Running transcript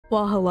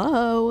Well,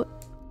 hello.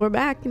 We're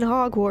back in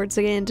Hogwarts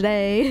again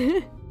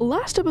today.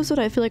 Last episode,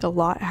 I feel like a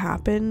lot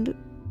happened.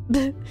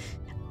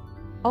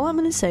 All I'm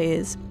gonna say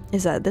is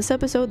that this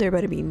episode there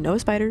better be no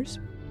spiders,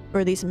 or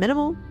at least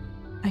minimal.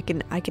 I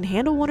can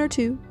handle one or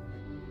two.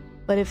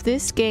 But if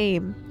this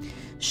game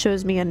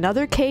shows me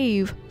another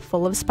cave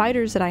full of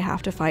spiders that I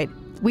have to fight,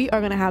 we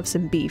are gonna have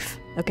some beef,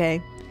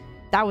 okay?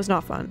 That was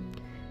not fun.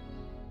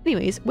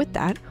 Anyways, with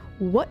that,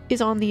 what is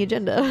on the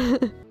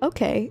agenda?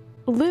 Okay,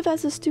 live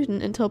as a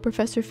student until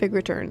Professor Fig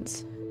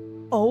returns.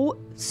 Oh,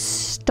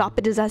 stop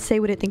it. Does that say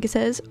what I think it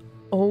says?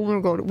 Oh my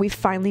god, we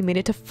finally made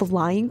it to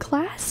flying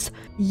class?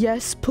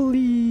 Yes,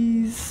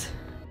 please.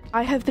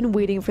 I have been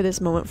waiting for this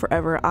moment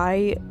forever.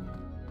 I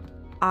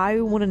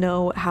want to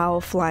know how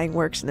flying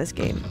works in this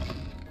game.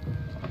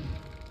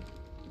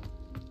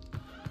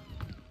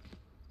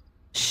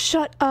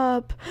 Shut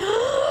up.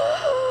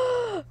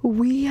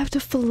 We have to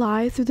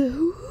fly through the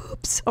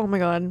hoops. Oh my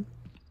god.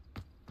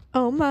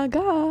 Oh my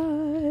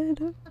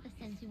god.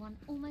 Sends you on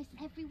almost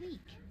every week.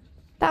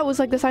 That was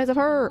like the size of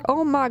her.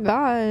 Oh my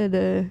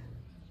god.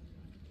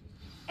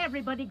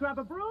 Everybody grab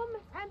a broom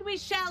and we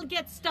shall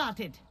get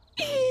started.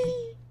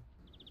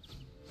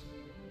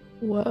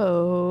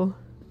 Whoa.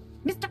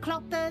 Mr.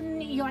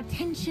 Clopton, your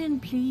attention,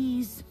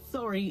 please.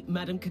 Sorry,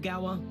 Madam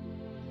Kagawa.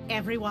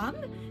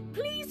 Everyone,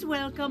 please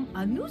welcome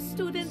a new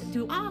student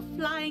to our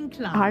flying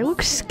class. I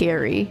look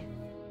scary.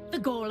 The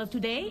goal of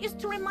today is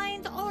to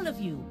remind all of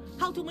you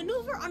how to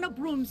maneuver on a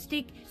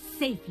broomstick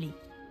safely,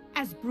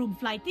 as broom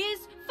flight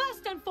is,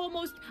 first and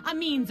foremost, a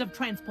means of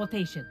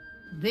transportation.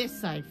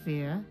 This, I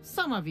fear,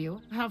 some of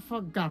you have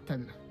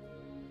forgotten.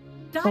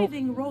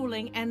 Diving,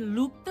 rolling, and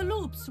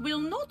loop-the-loops will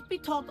not be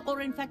taught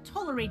or in fact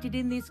tolerated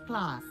in this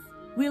class.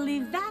 We'll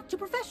leave that to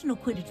professional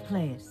Quidditch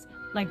players,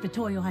 like the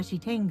Toyohashi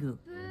Tengu.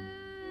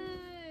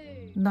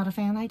 Not a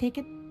fan, I take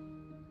it?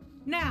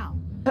 Now,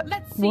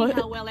 let's see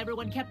how well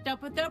everyone kept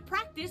up with their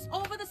practice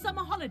over the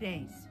summer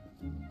holidays.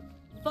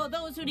 For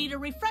those who need a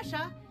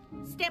refresher,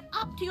 step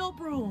up to your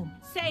broom,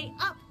 say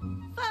up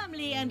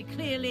firmly and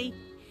clearly,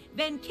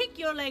 then kick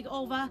your leg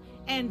over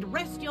and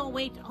rest your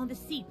weight on the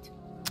seat.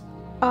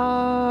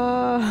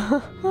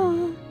 Up!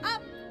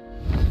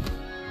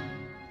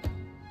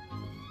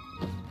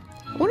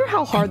 I wonder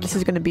how hard this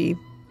is gonna be.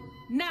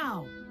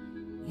 Now,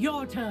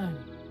 your turn.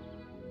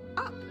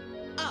 Up,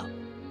 Up.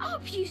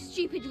 up, you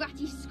stupid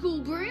ratty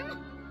school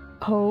broom.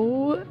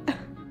 Oh.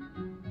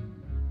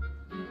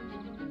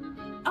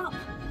 Up.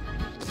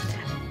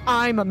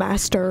 I'm a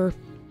master.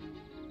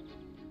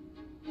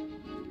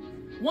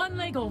 One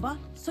leg over,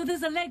 so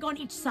there's a leg on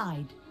each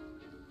side.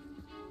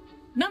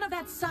 None of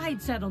that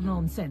side saddle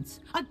nonsense.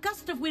 A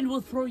gust of wind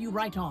will throw you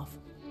right off.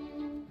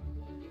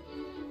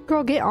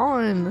 Girl, get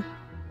on.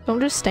 Don't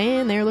just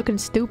stand there looking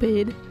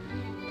stupid.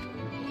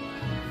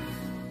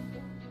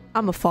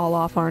 I'ma fall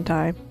off, aren't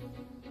I?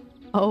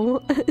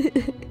 Oh.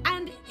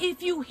 And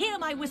if you hear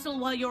my whistle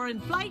while you're in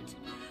flight,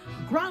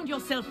 ground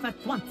yourself at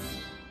once.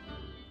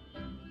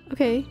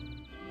 Okay.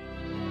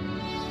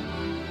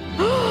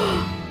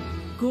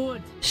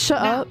 Good.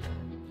 Shut Now, up.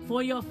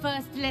 For your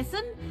first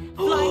lesson,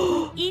 fly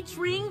through each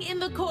ring in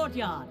the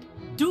courtyard.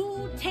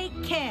 Do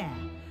take care.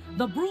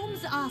 The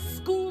brooms are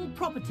school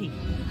property.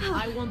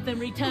 I want them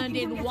returned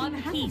in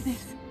one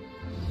piece.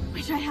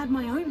 Wish I had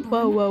my own broom.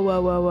 Whoa, whoa,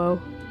 whoa, whoa,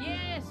 whoa.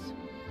 Yes.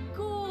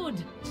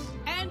 Good.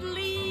 And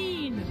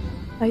lean.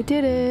 I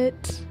did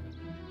it.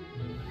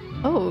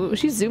 Oh,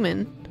 she's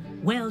zooming.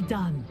 Well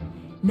done.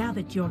 Now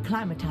that you're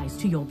acclimatized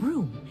to your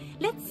broom,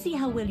 let's see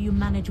how well you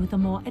manage with a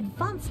more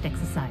advanced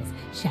exercise,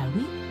 shall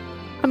we?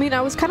 I mean,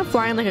 I was kind of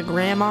flying like a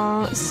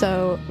grandma,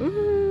 so...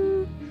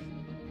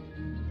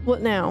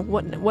 What now?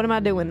 What am I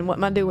doing? What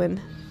am I doing?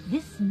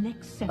 This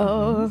next set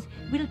of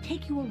rings will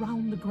take you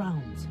around the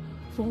grounds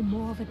for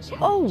more of a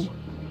challenge. Oh!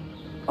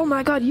 Oh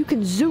my god, you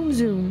can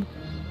zoom.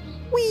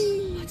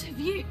 Whee! What a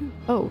view.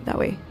 Oh, that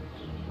way.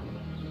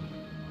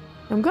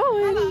 I'm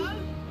going. Hello.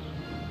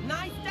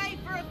 Nice day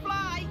for a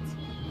flight.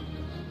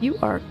 You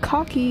are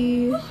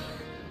cocky.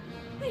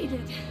 Read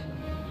it.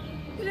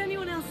 Did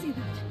anyone else see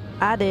that?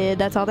 I did.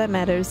 That's all that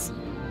matters.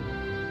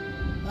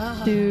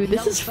 Dude,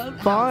 this is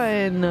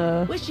fun.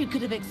 Wish you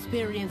could have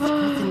experienced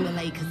crossing the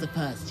lake as a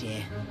first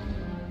year.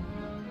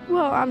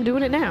 Well, I'm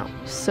doing it now.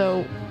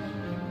 So,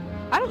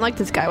 I don't like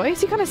this guy. Why is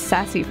he kind of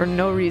sassy for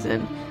no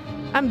reason?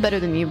 I'm better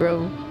than you,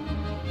 bro.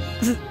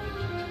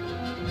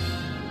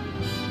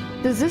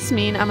 Does this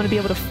mean I'm gonna be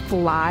able to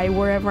fly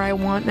wherever I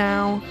want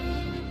now?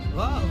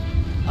 Whoa.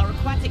 Our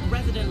aquatic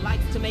resident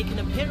likes to make an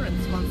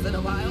appearance once in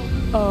a while.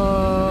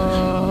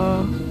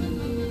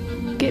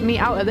 Get me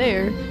out of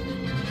there.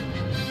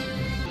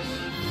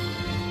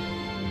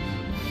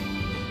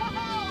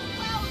 Oh,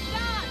 well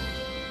done.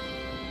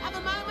 Have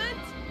a moment?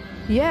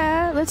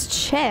 Yeah, let's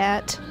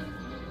chat.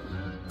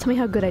 Tell me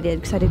how good I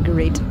did, because I did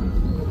great.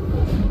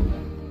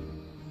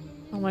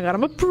 Oh my god,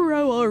 I'm a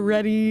pro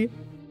already.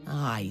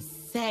 I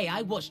say,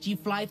 I watched you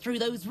fly through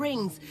those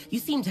rings. You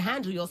seem to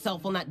handle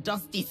yourself on that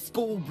dusty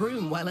school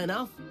broom well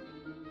enough.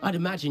 I'd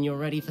imagine you're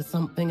ready for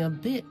something a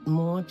bit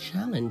more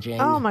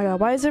challenging. Oh my god,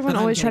 why is everyone But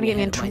I'm always trying to get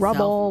me in getting ahead of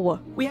trouble?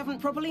 myself. We haven't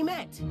properly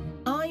met.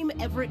 I'm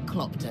Everett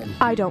Clopton.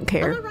 I don't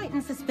care. Am I right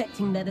in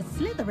suspecting that a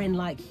Slytherin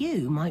like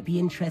you might be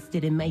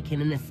interested in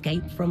making an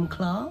escape from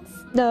class?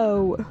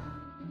 No.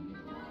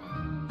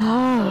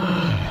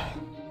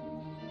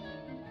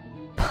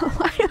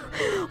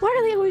 Why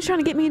are they always trying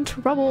to get me in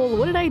trouble?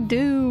 What did I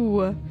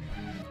do?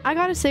 I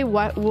gotta say,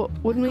 what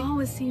wouldn't we?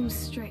 Kagawa seems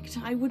strict.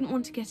 I wouldn't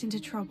want to get into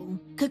trouble.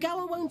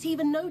 Kagawa won't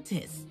even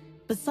notice.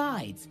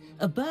 Besides,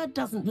 a bird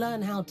doesn't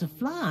learn how to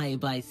fly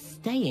by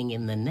staying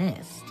in the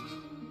nest.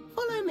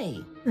 Follow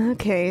me.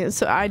 Okay,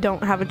 so I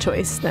don't have a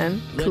choice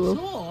then. Cool.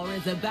 The tour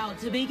is about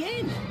to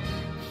begin.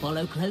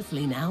 Follow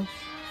closely now.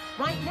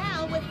 Right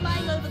now, we're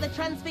flying over the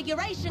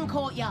Transfiguration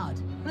Courtyard.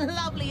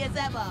 Lovely as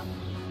ever.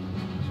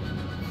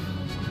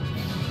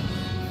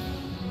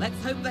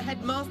 Let's hope the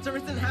headmaster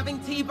isn't having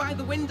tea by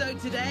the window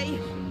today.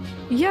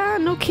 Yeah,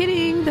 no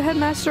kidding. The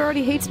headmaster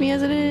already hates me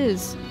as it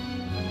is.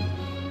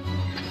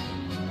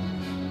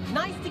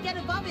 Nice to get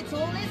above it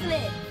all, isn't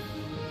it?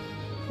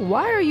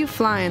 Why are you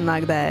flying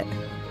like that?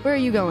 Where are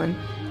you going?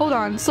 Hold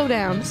on, slow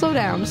down, slow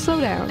down,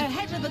 slow down.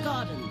 Ahead of the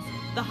gardens,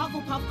 the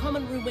Hufflepuff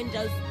common room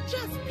windows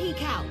just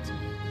peek out.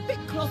 Bit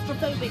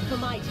claustrophobic for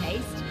my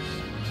taste.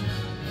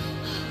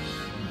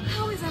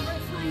 How is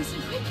Everett flying so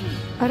quickly?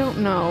 I don't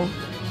know.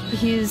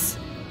 He's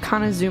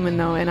kind of zooming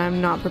though, and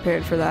I'm not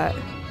prepared for that.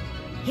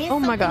 Here's Oh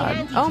my something god.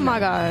 handy Oh to my know.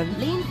 god.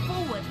 Lean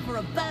forward for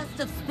a burst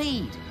of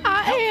speed.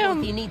 I Helpful am.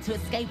 if you need to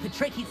escape a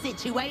tricky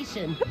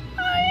situation.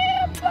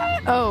 I am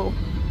flying. Oh.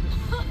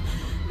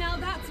 Now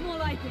that's more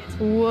like it.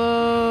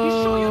 Whoa. You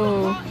sure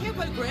you're not part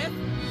hippogriff?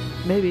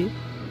 Maybe.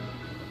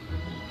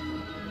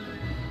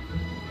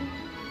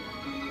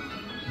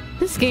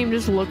 This game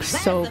just looks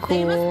There's so the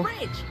famous cool.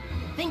 bridge.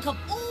 Think of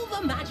all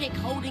the magic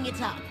holding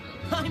it up.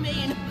 I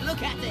mean,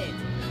 look at it.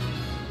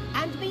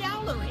 And the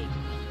owlery.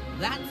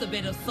 That's a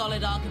bit of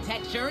solid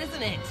architecture,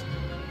 isn't it?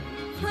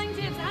 Flying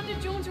tips and a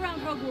jaunt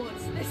around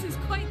Hogwarts. This is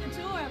quite the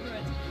tour,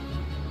 Everett.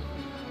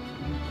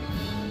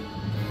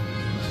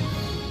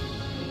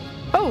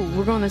 Oh,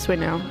 we're going this way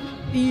now.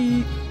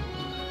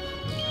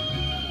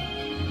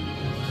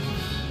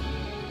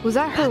 Was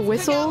that her That's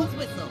whistle? Kagawa's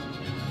whistle.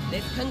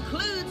 This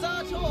concludes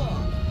our tour.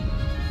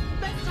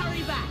 Let's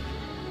hurry back.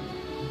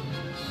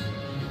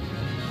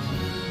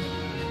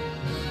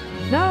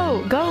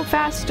 No, go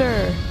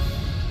faster.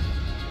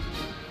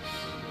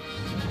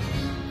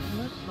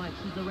 Looks like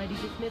she's already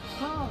dismissed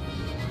class.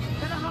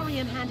 Better hurry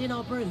and hand in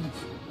our brooms.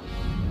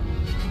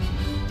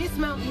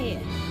 Dismount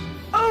here.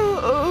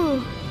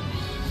 Oh.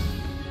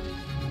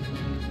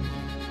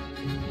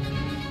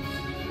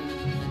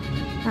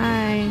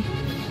 Hi.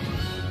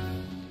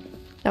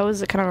 That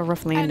was kind of a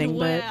rough landing, And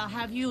where but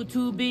have you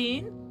two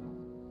been?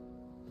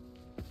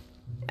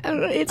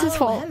 it's his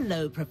fault.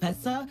 Hello,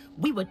 Professor.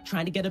 We were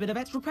trying to get a bit of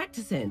extra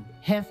practice in.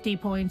 Hefty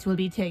points will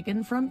be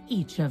taken from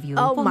each of you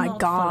Oh for my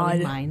not following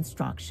God. my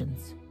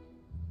instructions.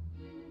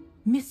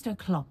 Mr.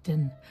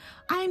 Clopton,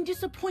 I am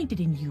disappointed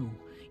in you.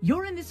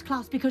 You're in this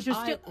class because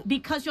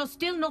you're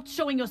still not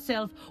showing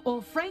yourself,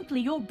 or frankly,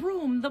 your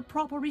broom the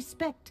proper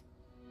respect.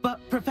 But,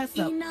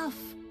 Professor... Enough.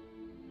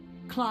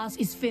 Class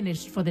is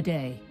finished for the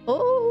day.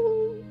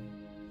 Oh.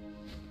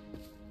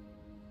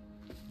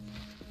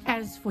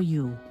 As for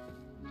you,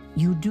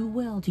 you do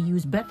well to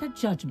use better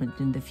judgment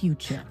in the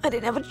future. I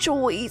didn't have a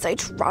choice. I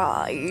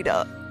tried.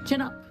 Chin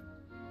up.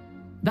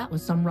 That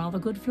was some rather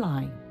good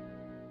flying.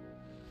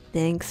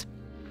 Thanks.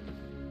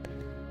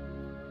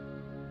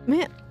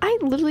 Man, I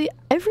literally,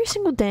 every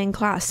single day in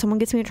class, someone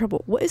gets me in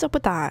trouble. What is up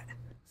with that?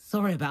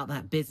 Sorry about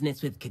that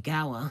business with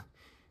Kagawa.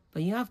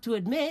 But you have to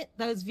admit,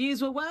 those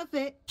views were worth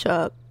it. Shut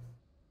up.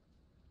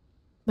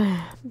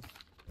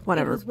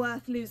 Whatever. It was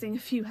worth losing a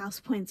few house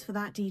points for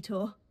that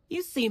detour.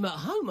 You seem at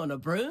home on a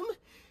broom.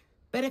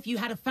 Bet if you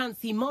had a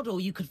fancy model,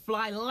 you could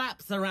fly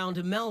laps around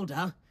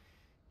Imelda.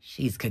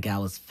 She's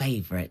Kagawa's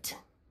favorite.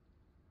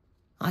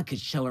 I could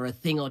show her a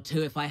thing or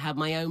two if I had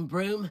my own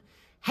broom.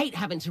 Hate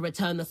having to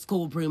return the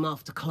school broom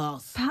after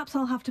class. Perhaps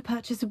I'll have to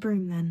purchase a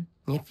broom then.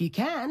 If you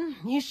can,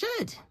 you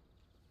should.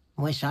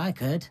 Wish I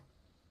could.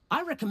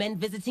 I recommend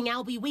visiting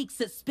Albie Weeks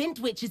at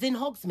Spintwitches in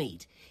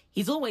Hogsmeade.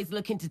 He's always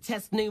looking to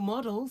test new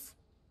models.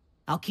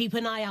 I'll keep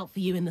an eye out for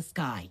you in the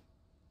sky.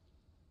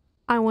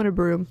 I want a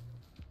broom.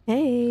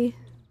 Hey.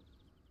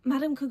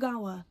 Madam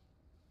Kagawa,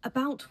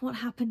 about what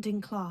happened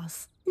in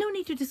class. No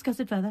need to discuss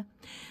it further.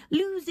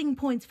 Losing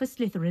points for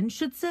Slytherin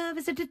should serve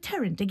as a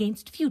deterrent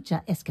against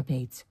future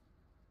escapades.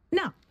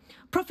 Now,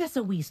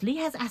 Professor Weasley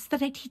has asked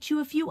that I teach you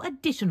a few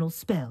additional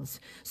spells,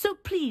 so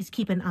please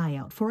keep an eye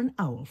out for an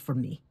owl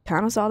from me.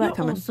 Kind of saw that You're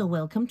coming. also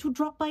welcome to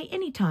drop by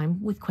any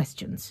time with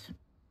questions.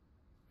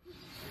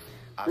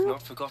 I've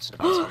not forgotten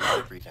about our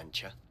library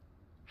venture.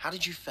 How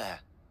did you fare?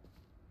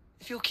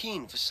 If you're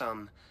keen for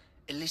some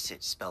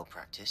illicit spell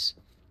practice,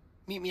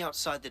 meet me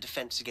outside the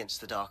Defense Against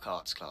the Dark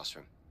Arts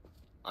classroom.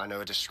 I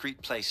know a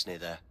discreet place near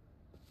there.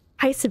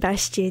 Hi,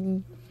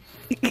 Sebastian.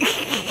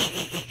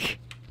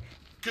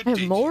 Good I have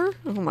teach. more?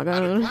 Oh my I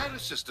god. require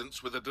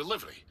assistance with a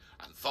delivery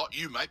and thought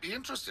you might be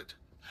interested.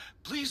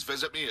 please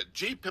visit me at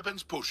J.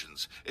 Pippin's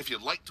Potions if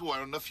you'd like to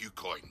earn a few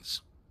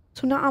coins.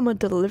 So now I'm a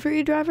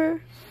delivery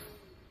driver?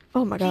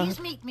 Oh my god. Please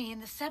meet me in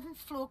the 7th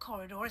floor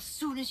corridor as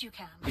soon as you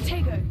can.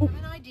 Potato. I have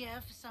an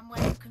idea for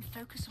somewhere you can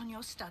focus on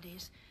your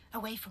studies,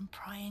 away from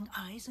prying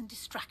eyes and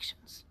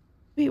distractions.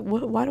 Wait,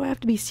 why do I have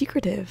to be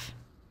secretive?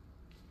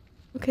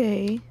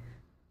 Okay.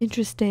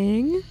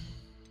 Interesting.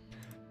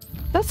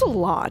 That's a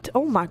lot.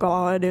 Oh my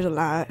god, there's a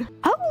lot.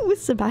 Oh,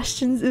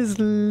 Sebastian's is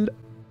learn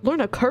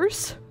a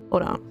curse?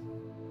 Hold on.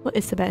 What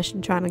is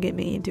Sebastian trying to get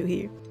me into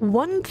here?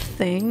 One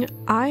thing,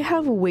 I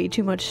have way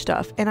too much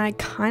stuff and I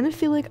kind of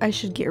feel like I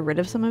should get rid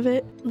of some of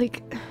it.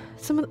 Like,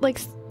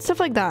 stuff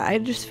like that. I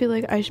just feel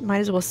like I might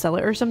as well sell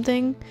it or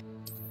something.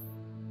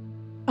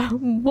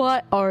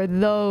 What are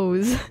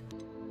those?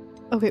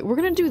 Okay, we're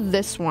gonna do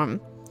this one.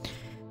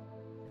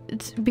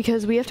 It's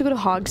because we have to go to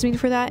Hogsmeade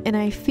for that, and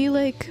I feel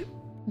like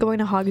going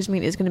to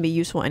Hogsmeade is gonna be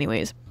useful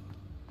anyways.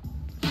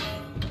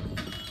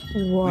 We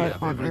have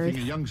What on everything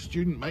earth? a young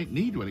student might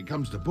need when it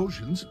comes to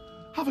potions.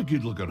 Have a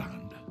good look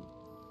around.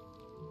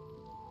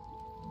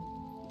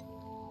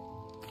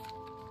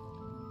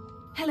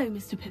 Hello,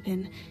 Mr.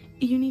 Pippin.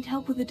 You need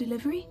help with a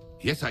delivery?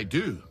 Yes, I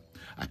do.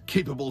 A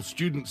capable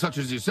student such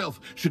as yourself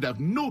should have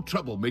no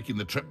trouble making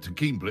the trip to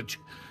Cambridge.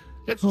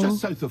 It's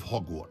just south of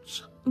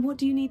Hogwarts. What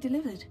do you need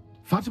delivered?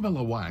 Fatima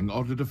Lawang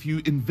ordered a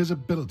few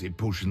invisibility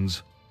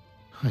potions.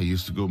 I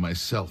used to go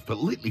myself,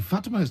 but lately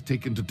Fatima has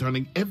taken to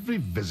turning every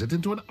visit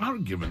into an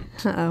argument.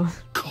 Uh-oh.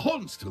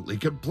 Constantly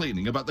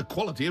complaining about the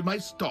quality of my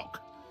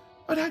stock.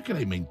 But how can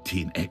I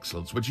maintain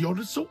excellence when she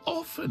orders so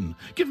often,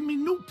 giving me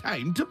no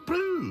time to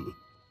brew?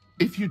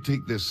 If you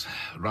take this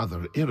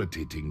rather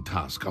irritating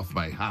task off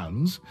my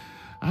hands,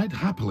 I'd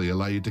happily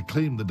allow you to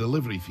claim the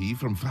delivery fee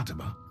from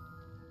Fatima.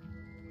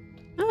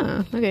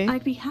 Ah, okay.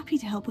 I'd be happy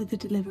to help with the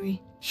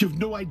delivery. You've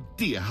no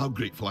idea how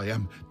grateful I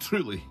am,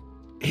 truly.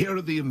 Here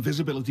are the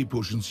invisibility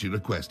potions she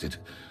requested.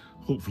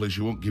 Hopefully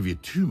she won't give you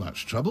too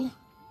much trouble.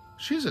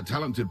 She's a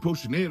talented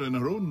potioneer in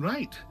her own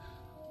right.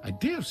 I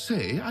dare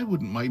say I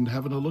wouldn't mind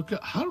having a look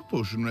at her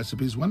potion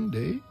recipes one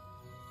day.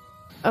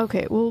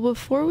 Okay, well,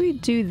 before we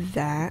do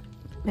that...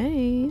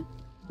 Hey.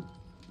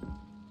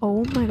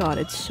 Oh my god,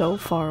 it's so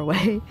far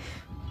away.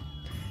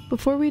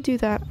 Before we do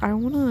that, I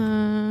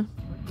wanna...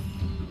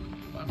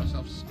 Find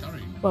myself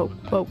scurrying. Whoa,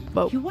 whoa,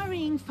 whoa. You're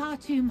worrying far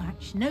too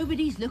much.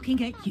 Nobody's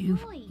looking at you.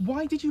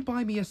 Why did you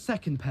buy me a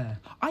second pair?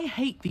 I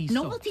hate these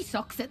Novelty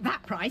socks. socks at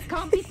that price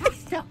can't be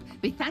passed up.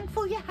 Be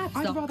thankful you have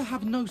I'd socks. rather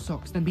have no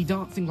socks than be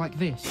dancing like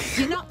this.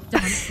 You're not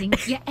dancing,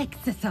 you're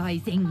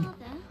exercising.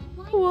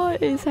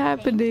 What is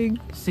happening?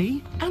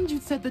 See? And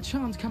you'd said the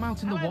charms come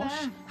out in the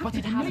wash, but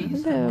it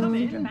hasn't.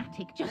 Hello.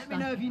 Dramatic, just Let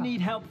me know if you need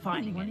help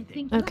finding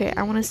anything. Okay,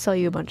 I want to sell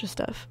you a bunch of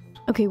stuff.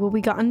 Okay, well,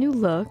 we got a new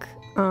look.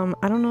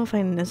 I don't know if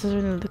I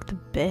necessarily look the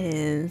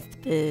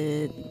best,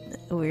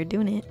 but we're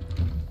doing it.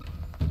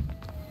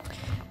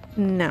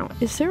 Now,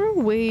 is there a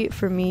way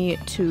for me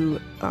to,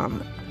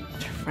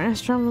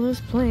 fast travel this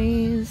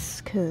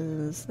place?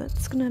 Cause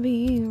that's gonna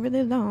be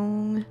really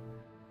long.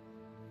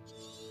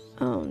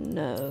 Oh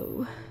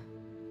no.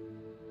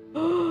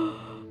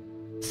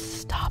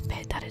 Stop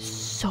it, that is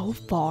so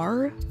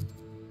far.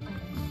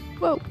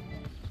 Whoa.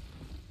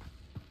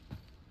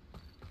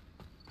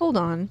 Hold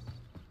on.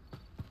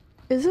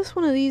 Is this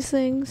one of these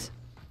things?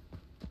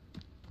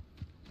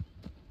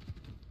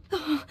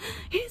 Oh,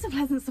 here's a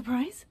pleasant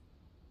surprise.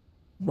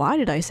 Why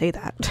did I say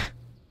that?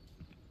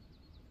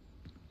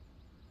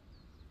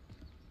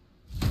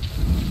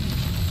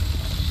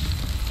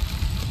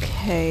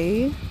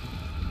 Okay.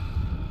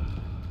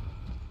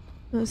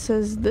 It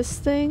says this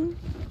thing.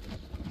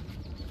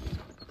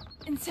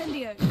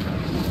 Incendio.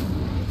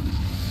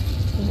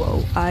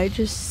 Whoa, I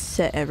just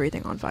set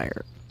everything on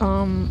fire.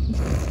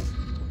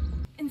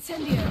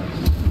 Incendio.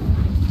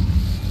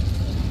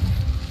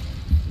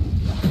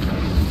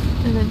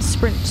 And then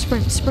sprint,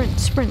 sprint, sprint,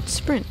 sprint,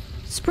 sprint,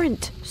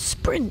 sprint,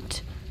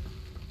 sprint.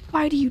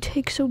 Why do you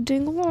take so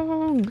dang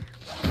long?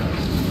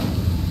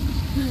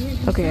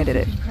 Okay, I did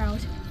it. Proud.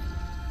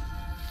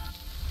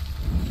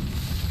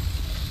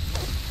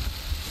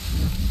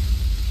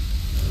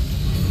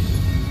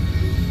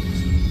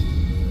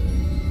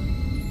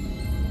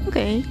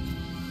 Okay.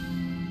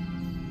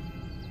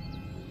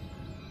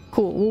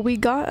 Cool. Well, we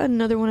got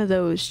another one of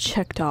those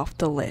checked off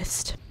the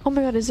list. Oh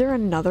my god, is there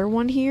another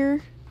one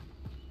here?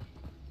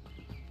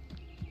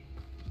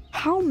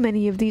 How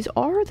many of these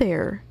are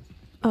there?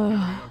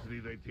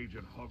 They teach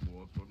at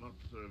Hogwarts will not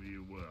serve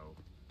you well.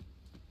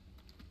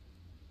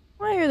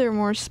 Why are there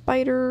more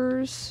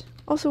spiders?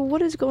 Also,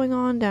 what is going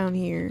on down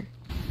here?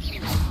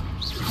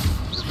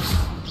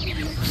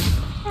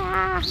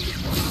 Ah.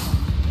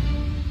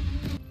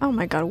 Oh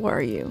my god, what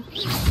are you?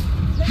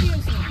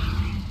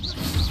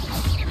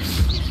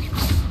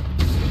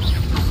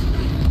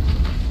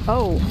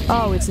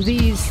 Oh, it's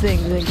these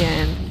things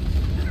again.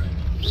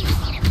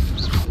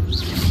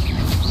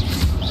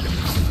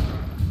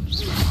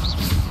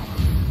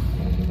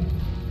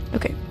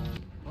 Okay.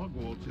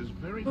 Hogwarts is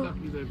very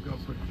lucky they've got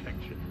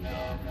protection.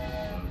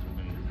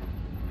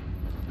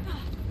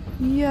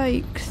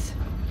 Yikes.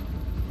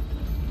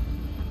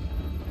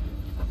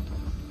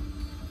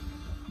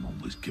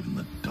 always given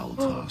the dull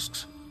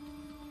tasks.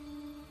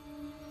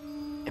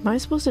 Am I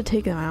supposed to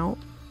take them out?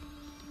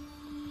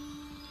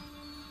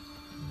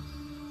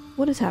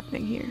 What is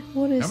happening here?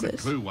 What is Haven't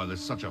this? a clue why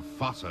there's such a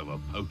fuss over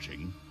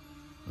poaching.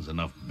 There's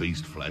enough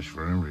beast flesh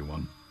for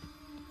everyone.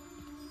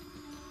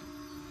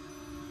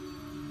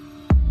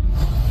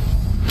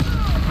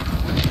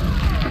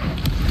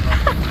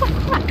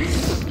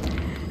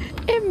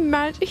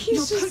 Imagine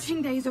he's Your just...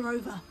 poaching days are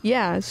over.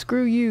 Yeah,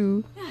 screw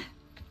you.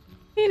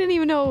 He didn't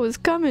even know it was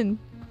coming.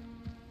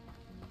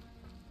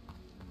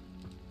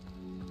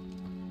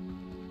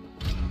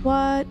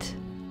 What?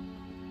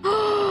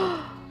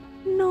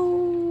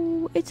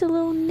 No, it's a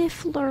little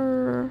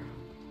niffler.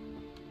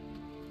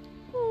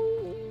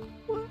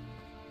 Oh,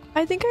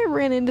 I think I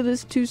ran into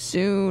this too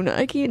soon.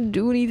 I can't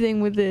do anything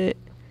with it.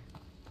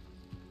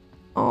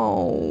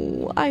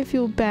 Oh, I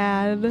feel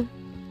bad.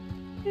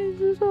 It's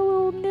just a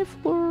little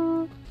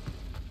niffler.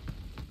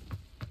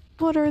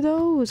 What are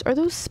those? Are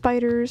those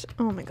spiders?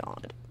 Oh my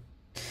god.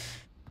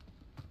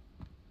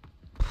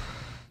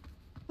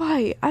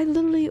 Why? I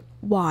literally...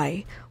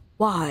 Why?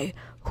 Why?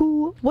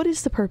 Who? What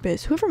is the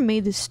purpose? Whoever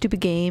made this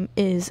stupid game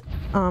is,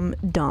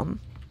 dumb.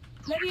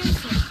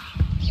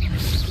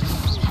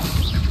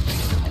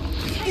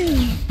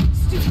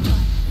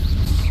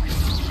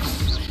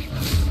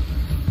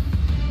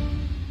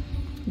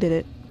 Did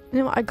it. You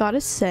know, I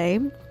gotta say,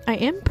 I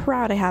am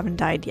proud I haven't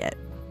died yet.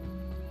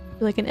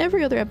 Like in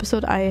every other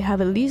episode, I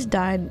have at least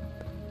died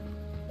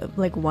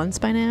like once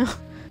by now.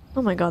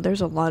 Oh my god,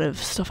 there's a lot of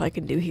stuff I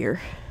can do here.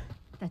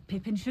 That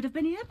Pippin should have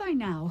been here by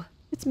now.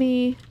 It's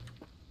me.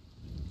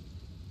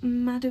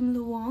 Madame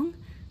Luong,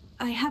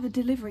 I have a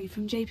delivery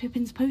from J.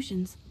 Pippin's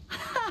potions.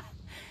 Ha!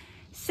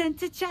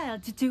 Sent a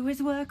child to do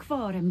his work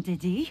for him,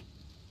 did he?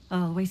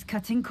 Always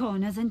cutting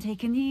corners and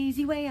taking the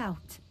easy way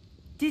out.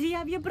 Did he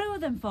have you brew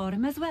them for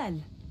him as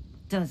well?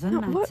 Doesn't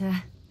matter. What?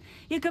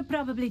 You could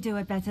probably do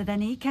it better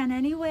than he can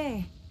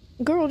anyway.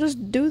 Girl,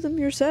 just do them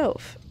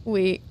yourself.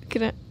 Wait,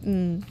 can I...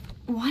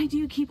 Why do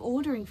you keep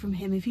ordering from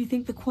him if you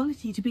think the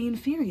quality to be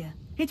inferior?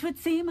 It would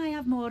seem I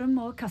have more and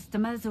more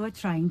customers who are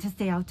trying to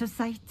stay out of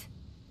sight.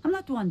 I'm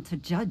not one to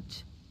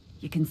judge.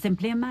 You can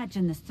simply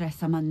imagine the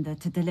stress I'm under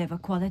to deliver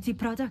quality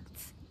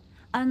products.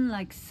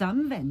 Unlike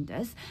some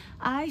vendors,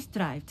 I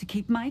strive to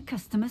keep my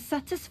customers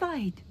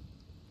satisfied.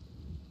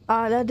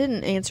 That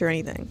didn't answer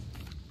anything.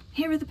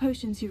 Here are the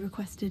potions you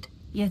requested.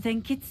 You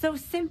think it's so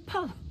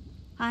simple?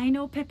 I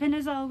know Pippin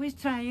is always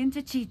trying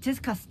to cheat his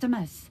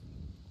customers.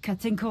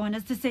 Cutting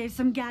corners to save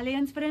some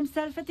galleons for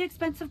himself at the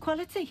expense of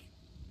quality.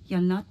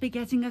 You'll not be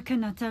getting a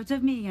canut out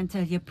of me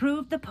until you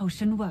prove the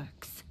potion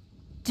works.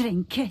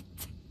 Drink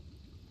it.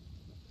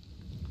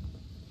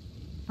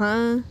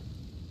 Huh?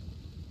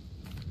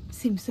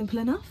 Seems simple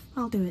enough.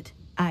 I'll do it.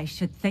 I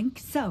should think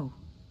so.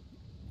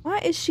 Why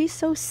is she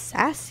so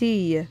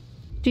sassy?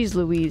 Jeez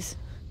Louise.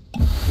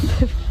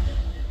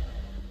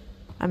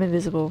 I'm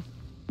invisible.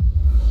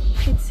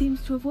 It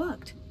seems to have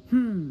worked.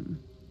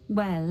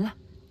 Well,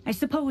 I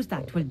suppose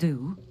that will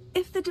do.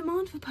 If the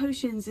demand for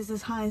potions is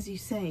as high as you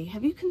say,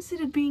 have you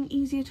considered being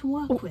easier to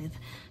work with?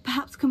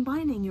 Perhaps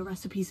combining your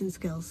recipes and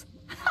skills?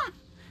 Ha!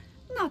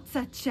 Not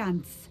a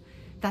chance.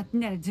 That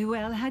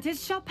ne'er-do-well had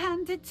his shop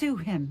handed to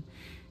him.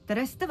 The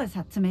rest of us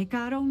had to make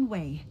our own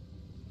way.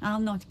 I'll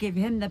not give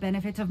him the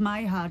benefit of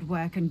my hard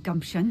work and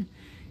gumption.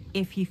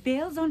 If he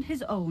fails on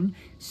his own,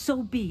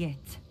 so be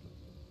it.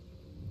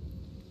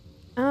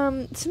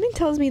 Something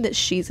tells me that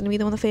she's gonna be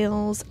the one that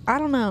fails. I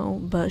don't know,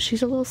 but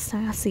she's a little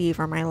sassy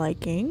for my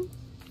liking.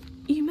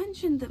 You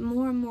mentioned that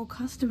more and more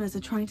customers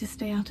are trying to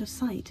stay out of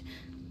sight.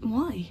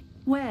 Why?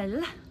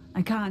 Well,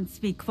 I can't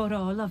speak for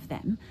all of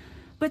them,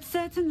 but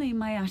certainly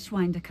my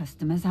Ashwinder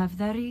customers have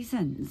their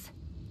reasons.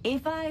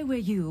 If I were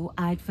you,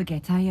 I'd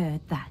forget I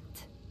heard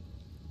that.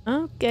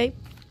 Okay.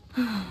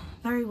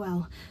 Very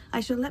well.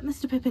 I shall let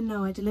Mr. Pippin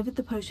know I delivered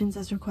the potions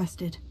as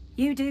requested.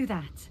 You do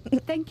that.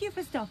 Thank you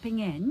for stopping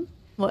in.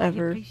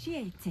 Whatever. I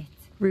appreciate it.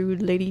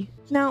 Rude lady.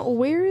 Now,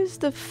 where is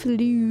the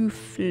flue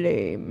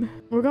flame?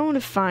 We're going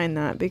to find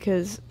that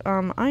because,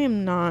 I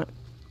am not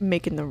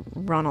making the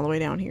run all the way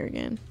down here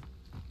again.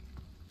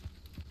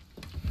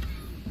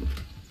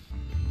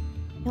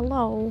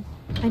 Hello.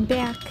 I'm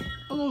back.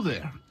 Hello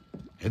there.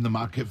 In the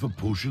market for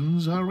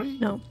potions, are we?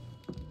 No.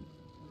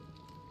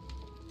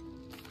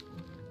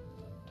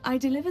 I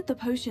delivered the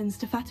potions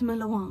to Fatima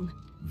Luong.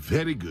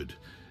 Very good.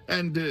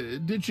 And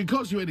did she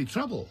cause you any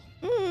trouble?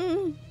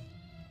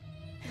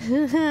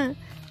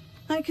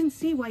 I can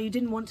see why you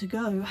didn't want to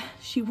go.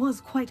 She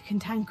was quite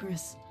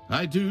cantankerous.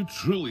 I do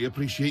truly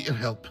appreciate your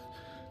help.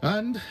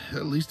 And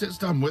at least it's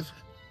done with.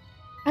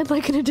 I'd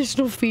like an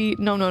additional fee.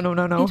 No.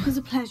 It was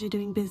a pleasure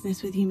doing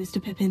business with you,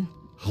 Mr. Pippin.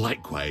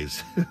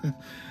 Likewise.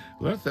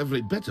 Worth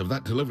every bit of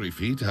that delivery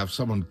fee to have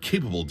someone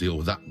capable deal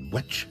with that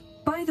witch.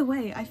 By the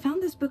way, I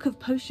found this book of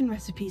potion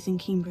recipes in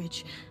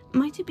Cambridge.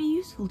 Might it be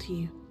useful to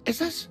you? Is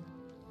this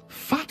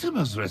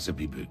Fatima's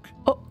recipe book?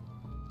 Oh.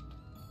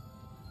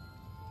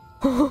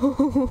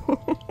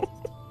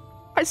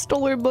 I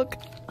stole her book.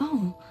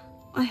 Oh,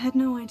 I had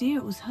no idea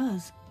it was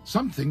hers.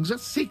 Some things are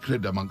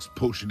sacred amongst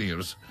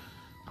potioneers.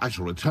 I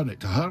shall return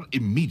it to her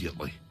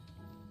immediately.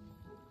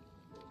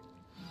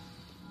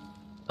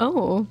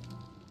 Oh.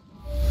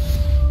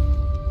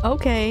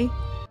 Okay.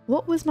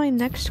 What was my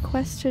next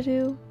quest to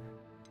do?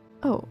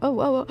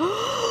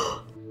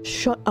 Oh.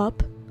 Shut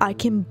up. I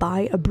can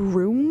buy a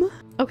broom?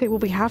 Okay, well,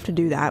 we have to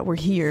do that. We're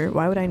here.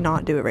 Why would I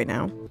not do it right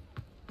now?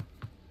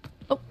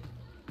 Oh,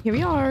 here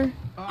we are.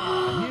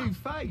 Ah, new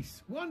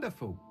face.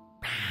 Wonderful.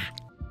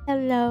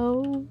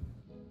 Hello.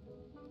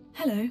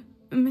 Hello,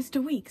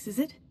 Mr. Weeks, is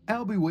it?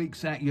 Albie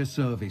Weeks at your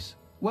service.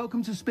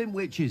 Welcome to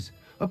Spintwitches.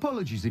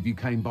 Apologies if you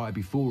came by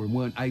before and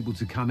weren't able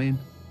to come in.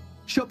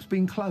 Shop's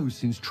been closed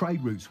since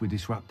trade routes were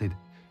disrupted.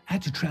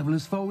 Had to travel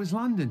as far as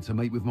London to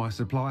meet with my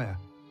supplier.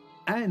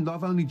 And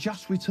I've only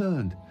just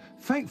returned,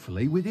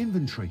 thankfully with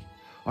inventory.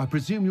 I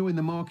presume you're in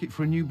the market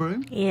for a new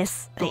broom?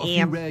 Yes, Got a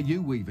few rare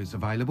U-weavers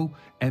available.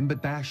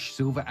 IMELDA'S,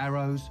 silver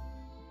arrows.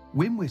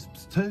 Wind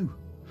wisps too.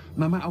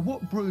 No matter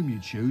what broom you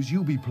choose,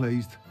 you'll be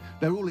pleased.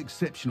 They're all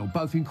exceptional,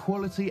 both in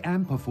quality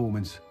and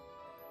performance.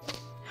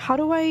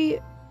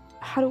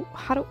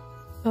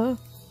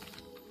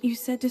 You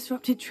said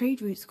disrupted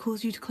trade routes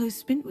caused you to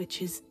close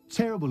Spintwitches.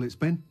 Terrible it's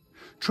been.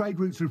 Trade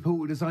routes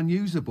reported as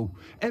unusable.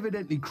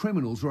 Evidently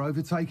criminals were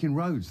overtaking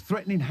roads,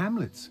 threatening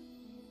hamlets.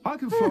 I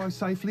can fly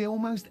safely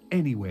almost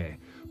anywhere,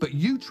 but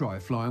you try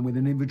flying with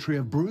an inventory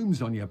of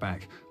brooms on your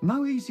back.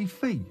 No easy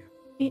feat.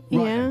 Yeah.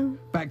 Right then,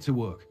 back to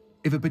work.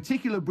 If a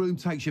particular broom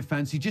takes your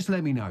fancy, just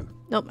let me know.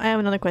 Nope, I have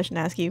another question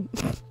to ask you.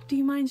 Do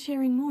you mind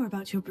sharing more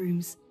about your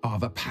brooms? I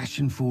have a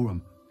passion for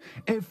them.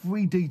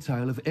 Every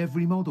detail of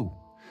every model.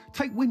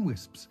 Take wind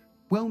wisps,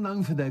 well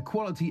known for their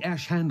quality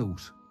ash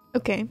handles.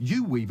 Okay.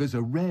 U-weavers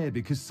are rare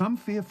because some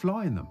fear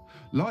flying them,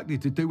 likely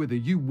to do with the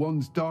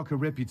U-wand's darker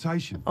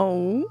reputation.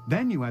 Oh.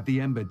 Then you have the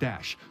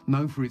IMELDA'S,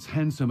 known for its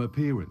handsome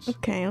appearance.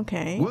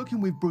 Okay. Working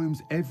with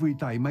brooms every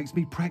day makes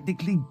me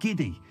practically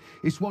giddy.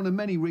 It's one of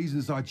many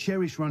reasons I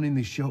cherish running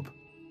this shop.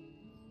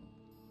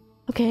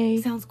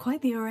 Okay. Sounds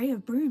quite the array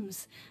of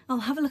brooms. I'll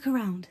have a look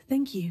around,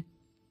 thank you.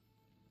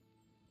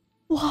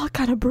 What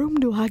kind of broom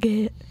do I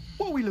get?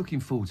 What are we looking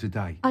for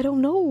today? I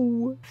don't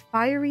know.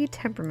 Fiery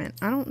temperament.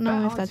 I don't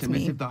know if that's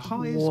me. Of the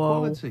highest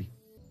quality.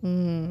 I'm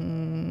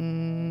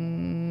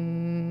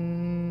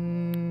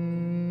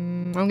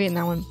getting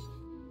that one.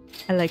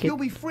 I like it. You'll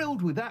be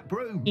thrilled with that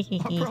broom.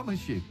 I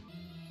promise you.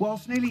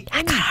 Whilst nearly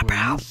any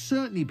broom will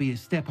certainly be a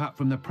step up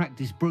from the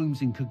practice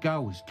brooms in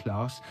Kagawa's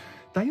class,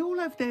 they all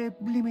have their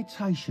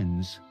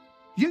limitations.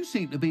 You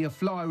seem to be a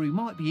flyer who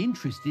might be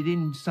interested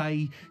in,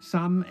 say,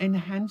 some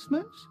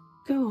enhancements.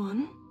 Go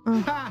on.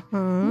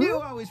 Knew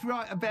I was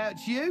right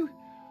about you.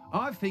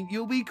 I think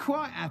you'll be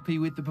quite happy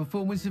with the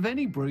performance of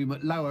any broom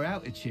at lower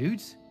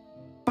altitudes.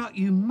 But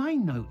you may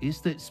notice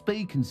that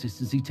speed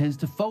consistency tends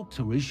to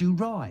falter as you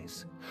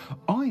rise.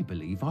 I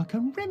believe I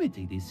can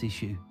remedy this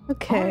issue.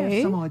 Okay. I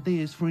have some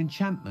ideas for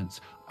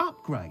enchantments,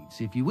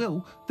 upgrades, if you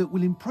will, that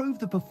will improve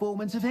the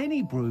performance of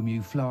any broom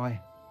you fly.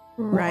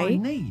 Right. What I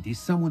need is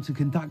someone to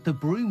conduct a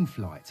broom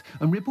flight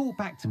and report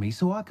back to me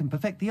so I can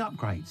perfect the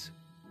upgrades.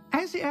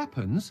 As it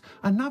happens,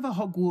 another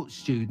Hogwarts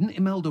student,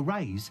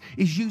 IMELDA'S,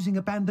 is using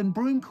abandoned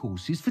broom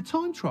courses for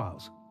time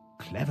trials.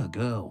 Clever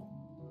girl.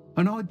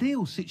 An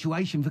ideal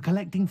situation for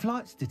collecting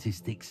flight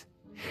statistics.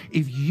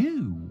 If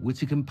you were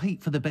to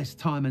compete for the best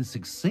time and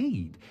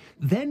succeed,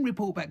 then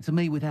report back to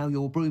me with how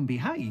your broom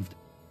behaved,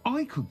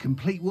 I could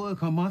complete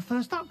work on my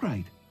first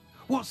upgrade.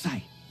 What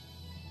say?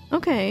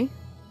 Okay.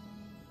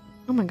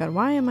 Oh my god,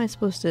 why am I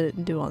supposed to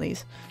do all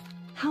these?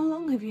 How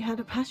long have you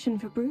had a passion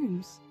for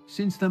brooms?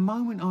 Since the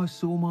moment I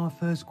saw my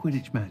first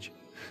Quidditch match.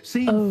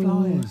 Seeing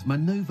flyers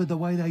manoeuvre the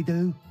way they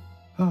do.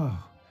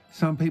 Oh,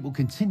 some people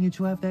continue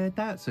to have their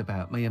doubts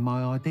about me and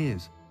my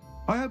ideas.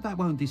 I hope that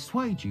won't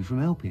dissuade you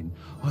from helping.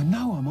 I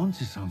know I'm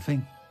onto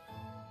something.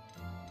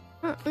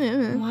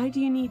 Why do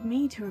you need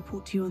me to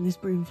report to you on this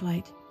broom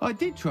flight? I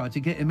did try to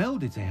get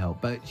Imelda to help,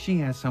 but she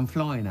has some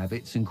flying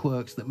habits and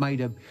quirks that made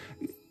her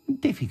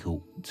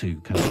difficult to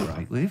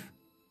collaborate with.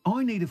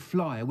 I need a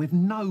flyer with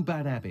no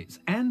bad habits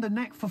and the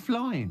knack for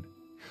flying.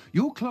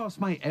 Your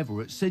classmate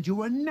Everett said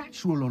you're a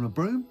natural on a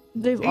broom.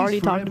 They've already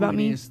talked about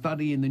me. He's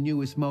studying the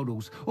newest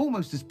models,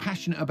 almost as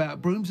passionate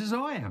about brooms as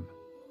I am.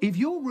 If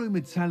your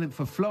rumoured talent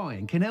for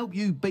flying can help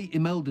you beat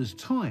IMELDA'S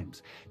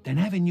times, then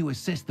having you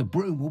assess the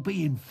broom will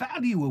be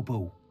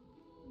invaluable.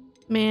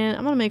 Man,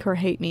 I'm gonna make her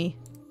hate me.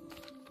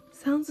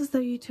 Sounds as though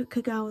you took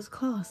Kagawa's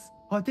class.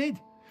 I did,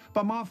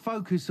 but my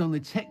focus on the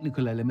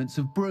technical elements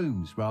of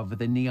brooms rather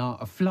than the art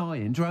of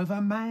flying drove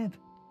her mad.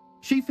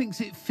 She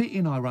thinks it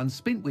fitting I run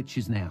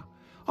Spintwitches now.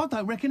 I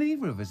don't reckon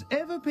either of us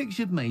ever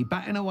pictured me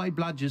batting away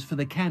bludgers for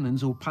the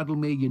Cannons or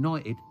Puddlemere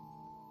United.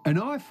 And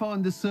I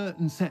find a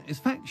certain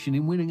satisfaction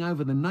in winning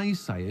over the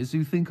naysayers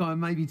who think I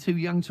may be too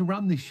young to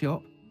run this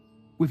shop.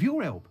 With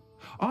your help,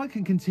 I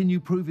can continue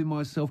proving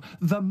myself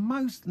the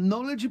most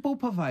knowledgeable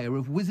purveyor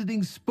of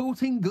wizarding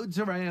sporting goods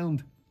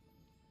around.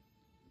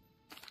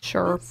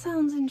 Sure. That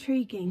sounds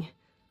intriguing.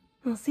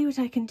 I'll see what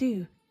I can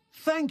do.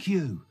 Thank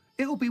you.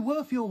 It'll be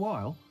worth your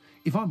while.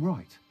 If I'm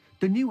right,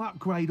 the new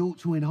upgrade ought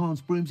to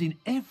enhance brooms in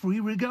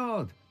every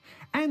regard.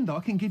 And I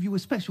can give you a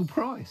special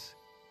price.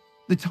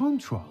 The time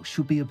trial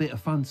should be a bit of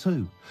fun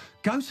too.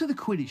 Go to the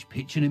Quidditch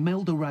pitch and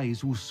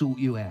IMELDA'S will sort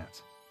you out.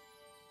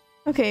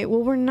 Okay,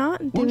 well, we're not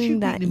Once doing you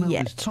that beat IMELDA'S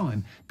yet.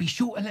 time, be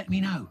sure to let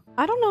me know.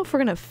 I don't know if we're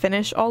gonna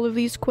finish all of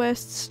these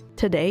quests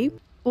today.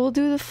 We'll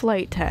do the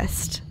flight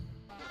test.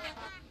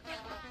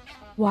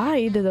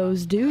 Why do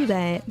those do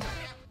that?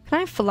 Can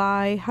I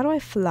fly? How do I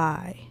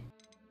fly?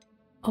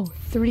 Oh,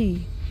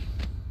 3.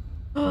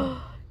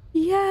 Oh,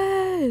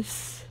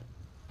 yes!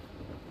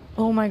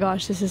 Oh my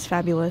gosh, this is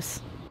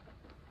fabulous.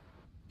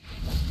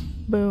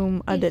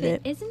 Boom, I did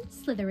it. If it isn't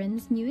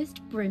Slytherin's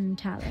newest broom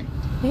talent.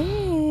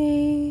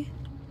 Hey!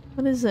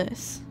 What is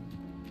this?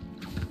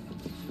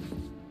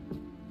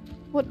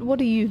 What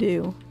do you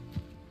do?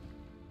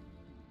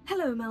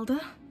 Hello,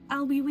 Melda.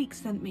 Albie Weeks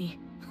sent me.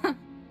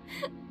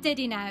 Did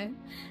he now?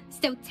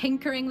 Still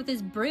tinkering with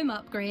his broom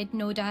upgrade,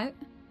 no doubt.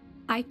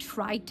 I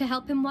tried to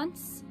help him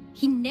once.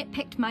 He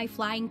nitpicked my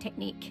flying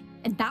technique,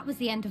 and that was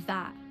the end of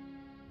that.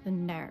 The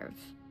nerve.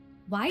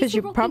 Why is he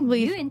roping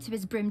you into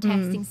his broom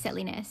testing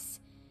silliness?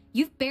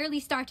 You've barely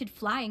started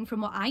flying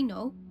from what I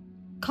know.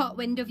 Caught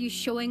wind of you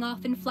showing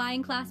off in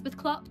flying class with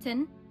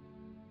Clopton.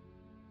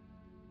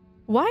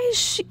 Why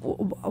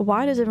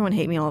does everyone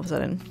hate me all of a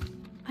sudden?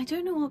 I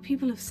don't know what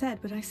people have said,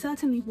 but I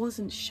certainly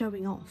wasn't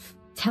showing off.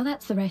 Tell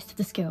that to the rest of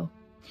the school.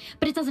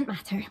 But it doesn't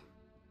matter.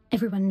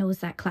 Everyone knows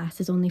that class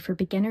is only for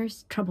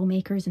beginners,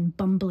 troublemakers, and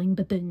bumbling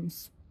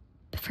baboons.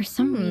 But for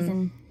some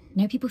reason,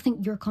 now people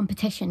think you're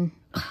competition.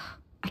 Ugh,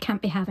 I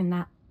can't be having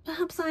that.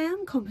 Perhaps I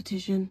am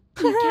competition.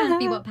 You can't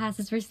be what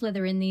passes for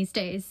Slytherin these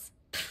days.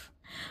 Pfft,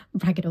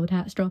 ragged old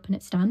hat's dropping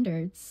its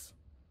standards.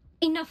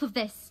 Enough of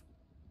this.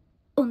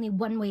 Only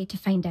one way to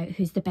find out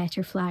who's the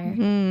better flyer.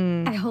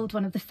 I hold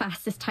one of the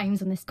fastest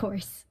times on this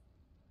course.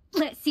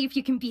 Let's see if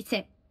you can beat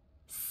it.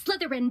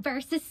 Slytherin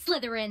versus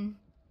Slytherin.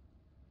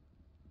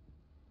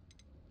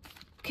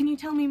 Can you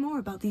tell me more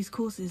about these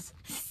courses?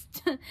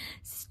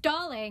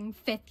 Stalling,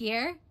 5th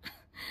year?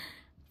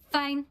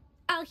 Fine,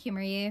 I'll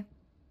humour you.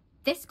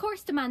 This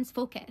course demands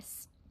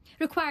focus.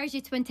 Requires you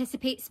to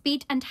anticipate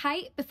speed and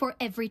height before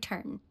every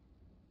turn.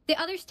 The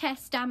others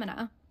test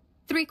stamina.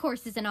 3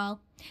 courses in all,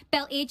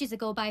 built ages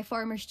ago by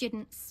former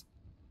students.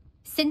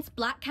 Since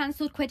Black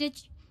cancelled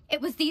Quidditch,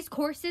 it was these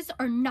courses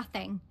or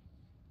nothing.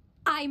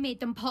 I made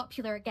them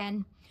popular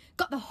again.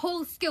 Got the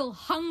whole school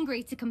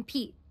hungry to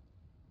compete.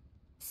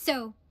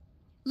 So,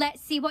 let's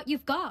see what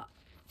you've got,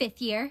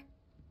 5th year.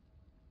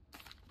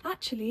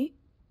 Actually,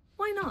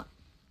 why not?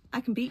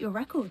 I can beat your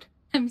record.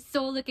 I'm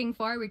so looking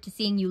forward to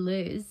seeing you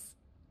lose.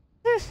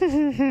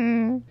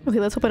 Okay,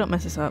 let's hope I don't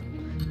mess this up.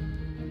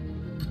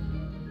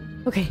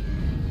 Okay.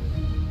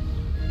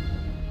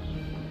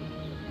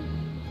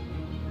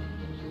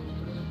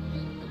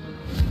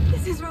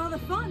 This is rather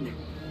fun.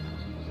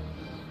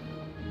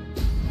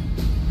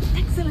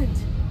 Excellent.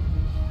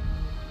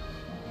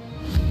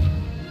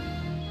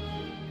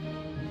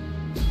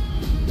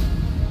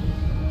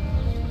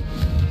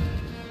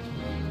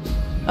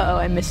 Uh-oh,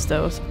 I missed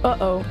those. Uh-oh,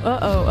 uh-oh,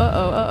 uh-oh,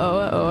 uh-oh,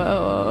 uh-oh,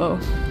 uh-oh,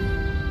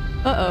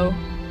 uh-oh. Uh-oh.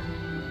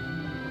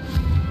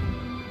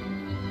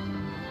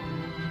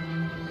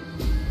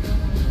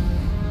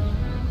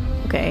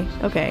 Okay,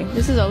 okay.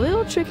 This is a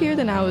little trickier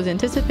than I was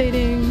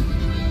anticipating.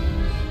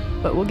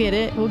 But we'll get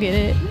it, we'll get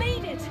it.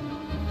 Made it!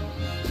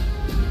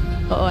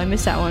 Uh-oh, I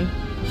missed that one.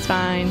 It's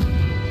fine.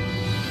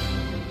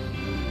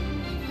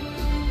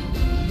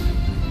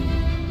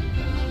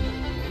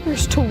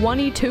 There's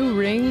 22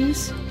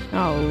 rings?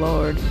 Oh,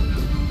 Lord.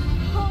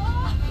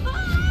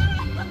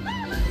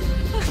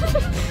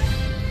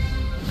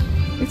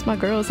 At least my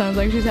girl sounds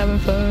like she's having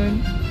fun.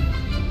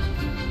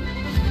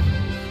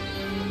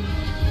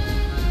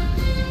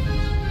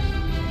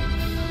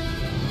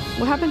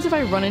 What happens if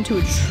I run into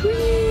a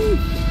tree?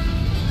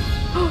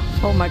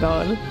 Oh my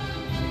god.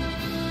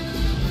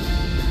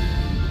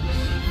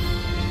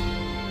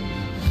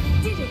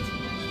 Did it!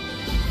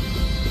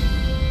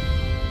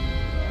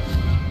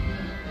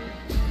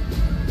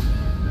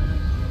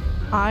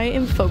 I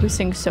am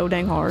focusing so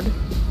dang hard.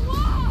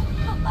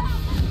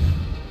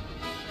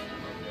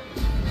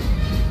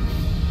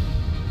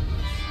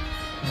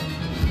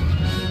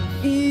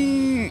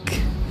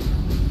 Eek.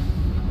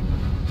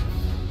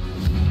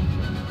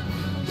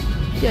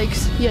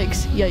 Yikes,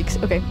 yikes,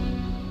 yikes. Okay.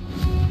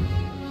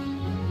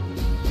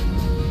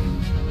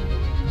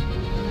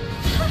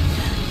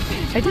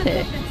 I did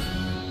it.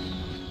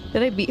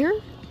 Did I beat her?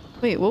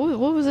 Wait,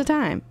 what was the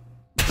time?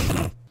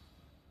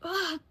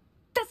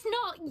 That's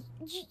not...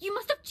 You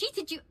must have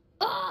cheated, you...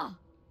 Ugh!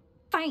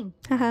 Fine.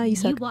 Haha, you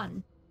suck. You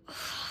won.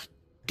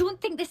 Don't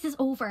think this is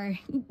over.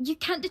 You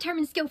can't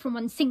determine skill from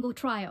one single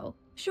trial.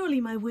 Surely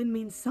my win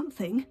means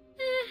something.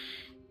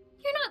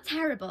 You're not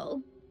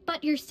terrible,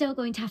 but you're still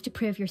going to have to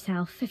prove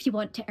yourself if you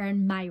want to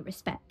earn my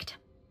respect.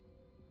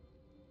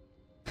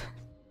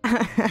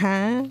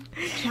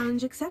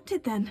 Challenge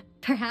accepted then.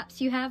 Perhaps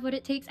you have what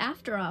it takes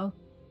after all.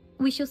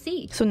 We shall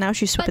see. So now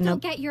she's But swapping don't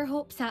up. get your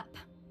hopes up.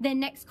 The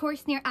next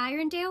course near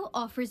Irondale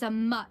offers a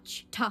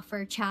much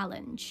tougher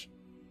challenge.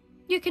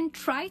 You can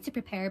try to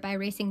prepare by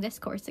racing this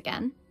course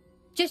again.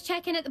 Just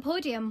check in at the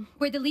podium,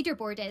 where the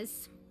leaderboard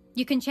is.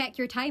 You can check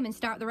your time and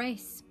start the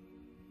race.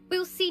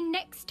 We'll see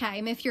next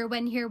time if your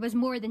win here was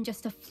more than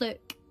just a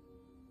fluke.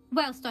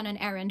 Whilst on an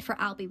errand for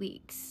Albie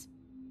Weeks.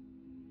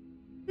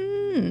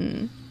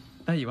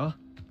 There you are.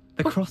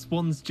 The Cross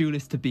Wands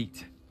duelist to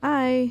beat.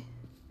 Hi.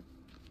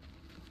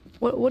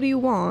 What do you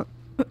want?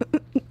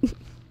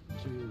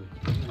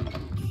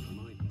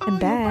 I'm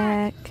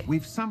back.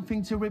 With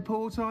something to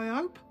report, I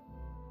hope?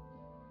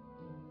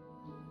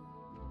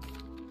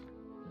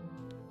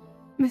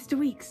 Mr.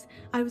 Weeks,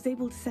 I was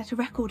able to set a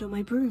record on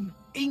my broom.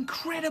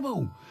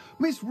 Incredible!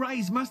 Miss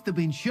Reyes must have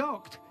been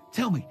shocked.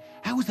 Tell me,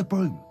 how was the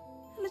broom?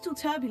 A little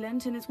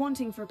turbulent and is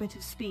wanting for a bit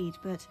of speed,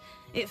 but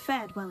it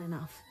fared well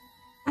enough.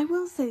 I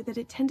will say that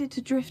it tended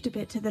to drift a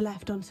bit to the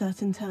left on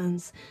certain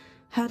turns.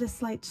 Heard a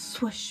slight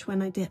swoosh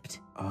when I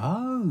dipped.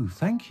 Oh,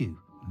 thank you.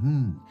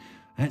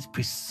 That's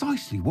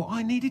precisely what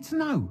I needed to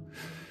know.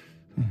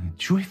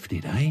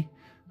 Drifted, eh?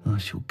 I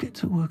shall get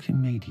to work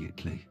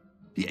immediately.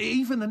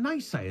 Even the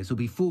naysayers will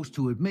be forced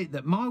to admit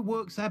that my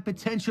work's had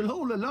potential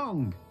all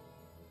along.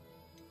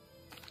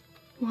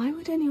 Why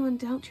would anyone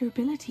doubt your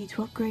ability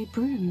to upgrade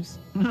brooms?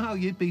 No,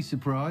 you'd be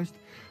surprised.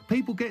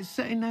 People get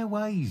set in their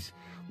ways,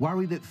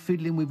 worry that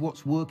fiddling with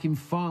what's working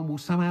fine will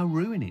somehow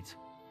ruin it.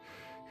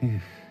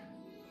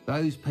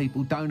 Those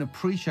people don't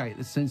appreciate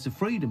the sense of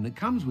freedom that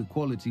comes with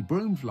quality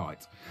broom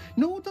flight,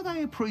 nor do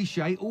they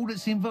appreciate all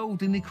that's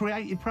involved in the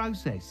creative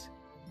process.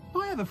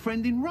 I have a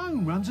friend in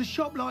Rome runs a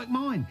shop like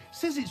mine,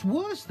 says it's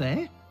worse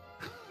there.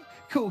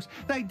 Of course,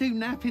 they do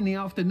nap in the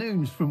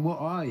afternoons from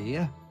what I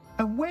hear.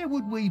 And where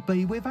would we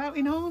be without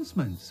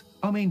enhancements?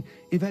 I mean,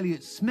 if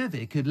Elliot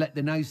Smethwick had let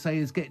the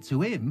naysayers get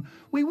to him,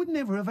 we would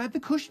never have had the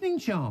cushioning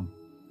charm.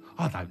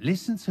 I don't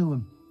listen to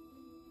them.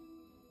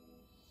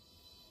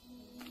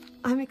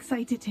 I'm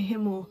excited to hear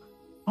more.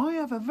 I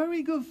have a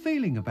very good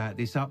feeling about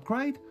this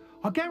upgrade.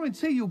 I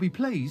guarantee you'll be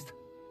pleased.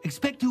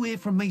 Expect to hear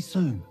from me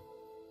soon.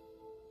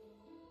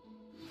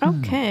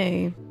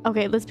 Okay.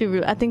 Okay, let's be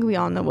real. I think we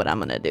all know what I'm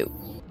gonna do.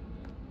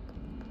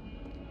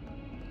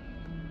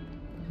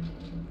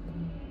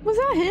 Was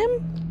that him?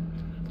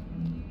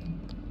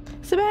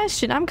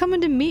 Sebastian, I'm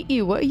coming to meet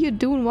you. What are you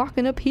doing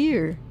walking up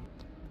here?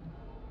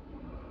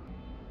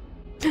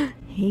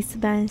 Hey,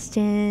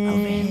 Sebastian.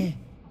 Over here.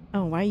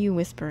 Oh, why are you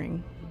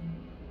whispering?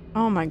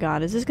 Oh my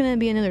god, is this gonna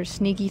be another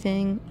sneaky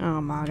thing?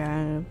 Oh my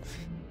god.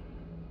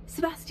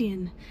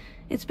 Sebastian,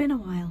 it's been a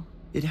while.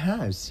 It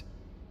has.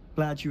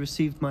 Glad you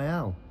received my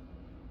owl.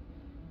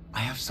 I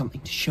have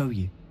something to show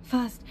you.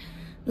 First,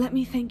 let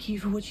me thank you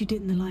for what you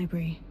did in the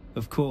library.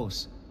 Of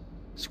course.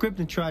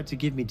 Scribner tried to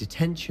give me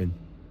detention,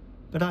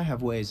 but I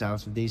have ways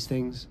out of these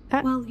things.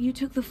 Well, you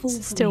took the fall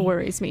for still me,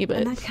 worries me, but...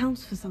 and that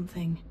counts for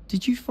something.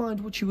 Did you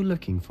find what you were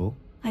looking for?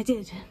 I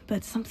did,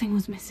 but something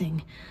was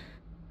missing.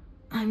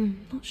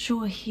 I'm not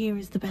sure here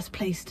is the best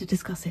place to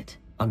discuss it.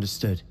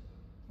 Understood.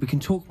 We can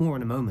talk more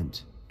in a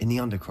moment, in the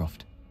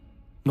Undercroft.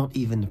 Not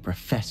even the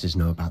professors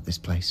know about this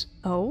place.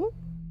 Oh?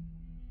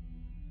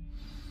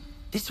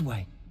 This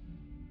way.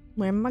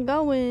 Where am I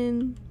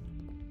going?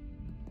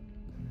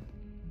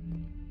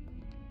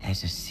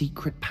 There's a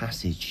secret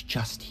passage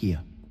just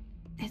here.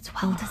 It's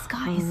well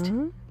disguised.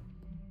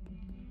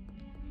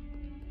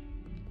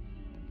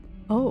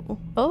 Oh.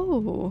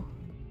 Oh.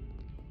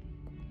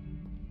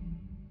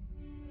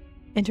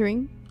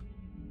 Entering.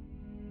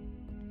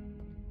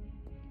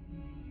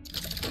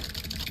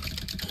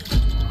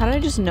 How did I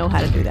just know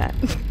how to do that?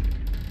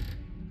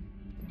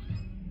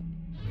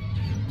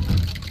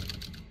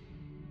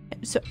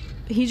 So,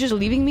 he's just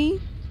leaving me?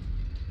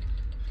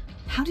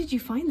 How did you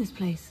find this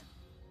place?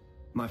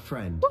 My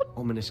friend,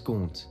 Ominous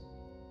Gaunt.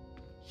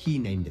 He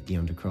named it the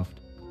Undercroft.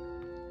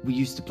 We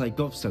used to play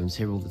gobstones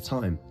here all the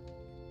time.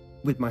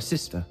 With my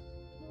sister,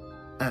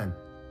 Anne.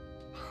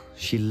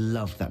 She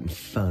loved that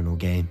infernal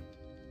game.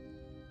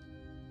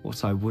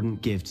 What I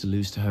wouldn't give to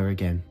lose to her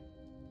again.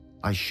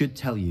 I should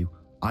tell you,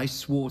 I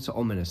swore to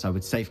Ominous I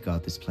would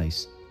safeguard this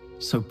place.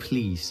 So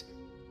please,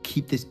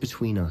 keep this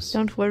between us.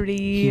 Don't worry.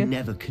 He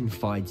never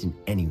confides in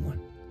anyone.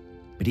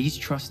 But he's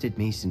trusted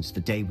me since the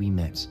day we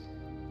met.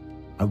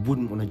 I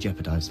wouldn't want to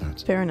jeopardize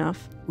that. Fair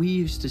enough. We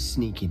used to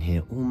sneak in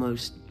here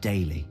almost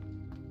daily.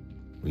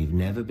 We've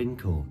never been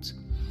caught.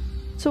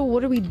 So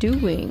what are we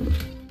doing?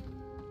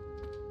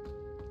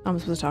 I'm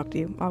supposed to talk to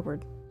you.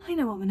 Awkward. I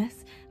know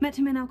Ominous. Met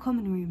him in our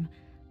common room.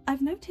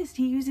 I've noticed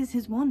he uses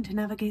his wand to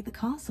navigate the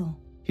castle.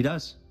 He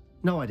does.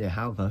 No idea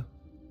how, though.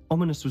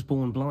 Ominous was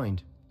born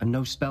blind, and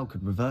no spell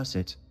could reverse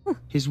it.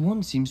 His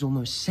wand seems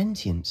almost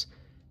sentient.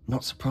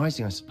 Not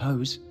surprising, I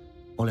suppose.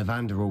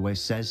 Ollivander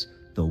always says,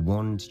 the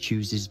wand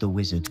chooses the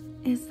wizard.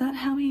 Is that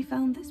how he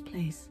found this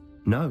place?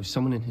 No,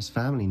 someone in his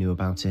family knew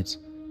about it.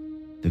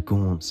 The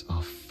Gaunts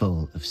are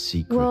full of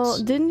secrets. Well,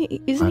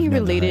 isn't he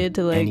related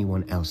to, like...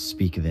 anyone else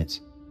speak of it.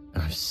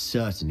 And I've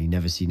certainly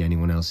never seen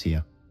anyone else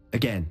here.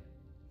 Again,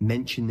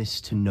 mention this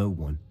to no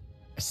one,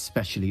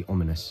 especially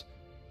Ominous.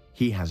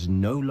 He has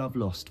no love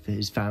lost for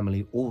his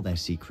family or their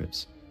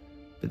secrets.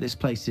 But this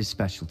place is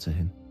special to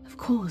him. Of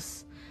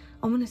course.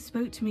 Ominous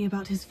spoke to me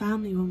about his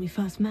family when we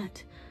first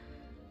met.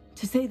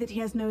 To say that he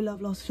has no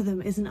love lost for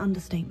them is an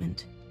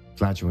understatement.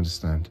 Glad you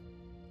understand.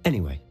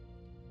 Anyway,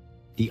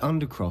 the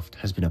Undercroft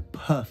has been a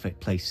perfect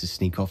place to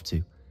sneak off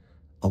to,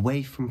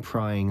 away from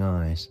prying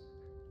eyes,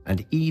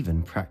 and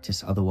even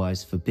practice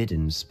otherwise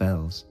forbidden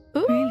spells.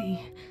 Ooh.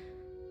 Really?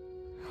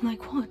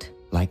 Like what?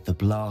 Like the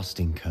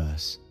blasting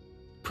curse.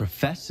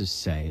 Professors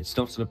say it's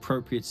not an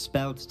appropriate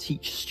spell to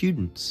teach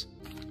students.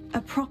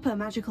 A proper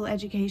magical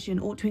education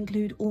ought to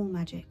include all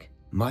magic.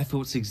 My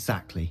thoughts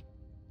exactly.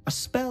 A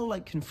spell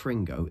like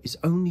Confringo is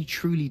only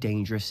truly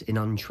dangerous in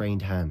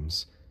untrained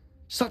hands.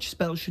 Such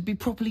spells should be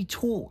properly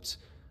taught,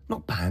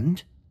 not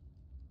banned.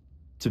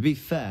 To be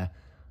fair,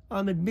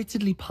 I'm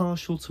admittedly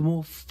partial to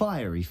more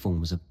fiery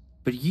forms of,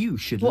 but you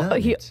should learn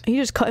it. He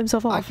just cut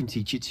himself off. I can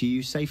teach it to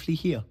you safely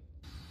here.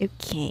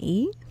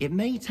 Okay. It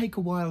may take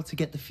a while to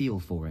get the feel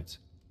for it.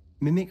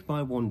 Mimic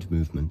my wand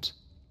movement.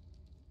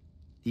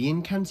 The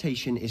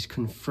incantation is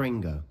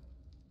Confringo.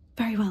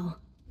 Very well.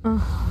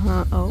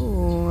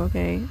 Oh,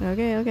 okay.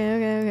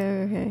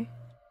 Okay.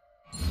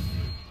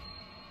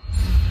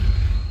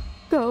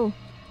 Go.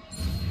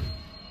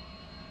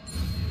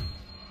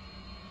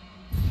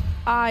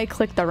 I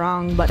clicked the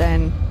wrong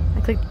button.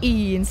 I clicked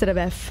E instead of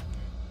F.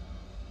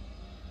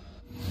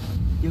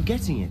 You're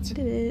getting it. I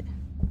did it.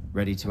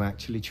 Ready to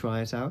actually try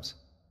it out?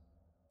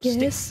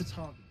 Yes. Stick to the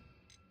target.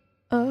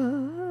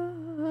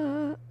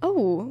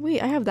 Oh,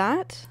 wait, I have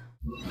that.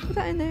 Put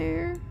that in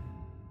there.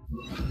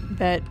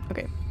 Bet.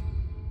 Okay.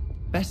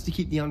 Best to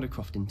keep the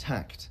Undercroft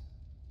intact.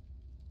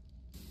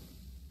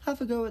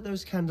 Have a go at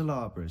those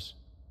candelabras.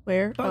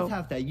 Where? Both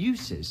have their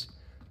uses,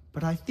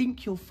 but I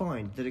think you'll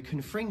find that a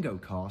Confringo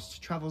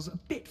cast travels a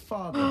bit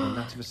farther than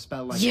that of a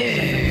spell like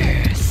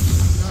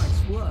Yes!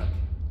 Nice work.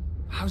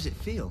 How's it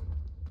feel?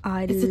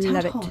 It's a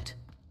love tad it. hot.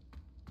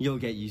 You'll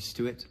get used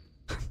to it.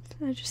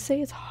 Did I just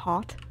say it's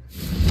hot?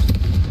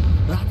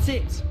 That's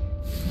it.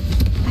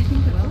 I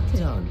think I Well got it.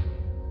 done.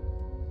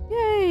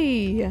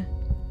 Yay!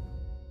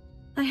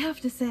 I have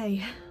to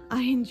say,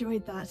 I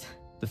enjoyed that.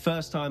 The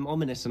first time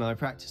Ominous and I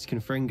practiced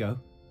Confringo,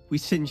 we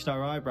singed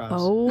our eyebrows. I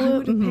Oh would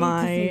have paid to see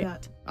my.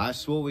 that. I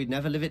swore we'd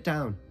never live it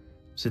down.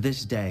 So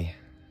this day,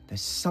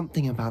 there's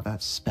something about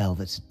that spell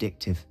that's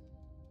addictive.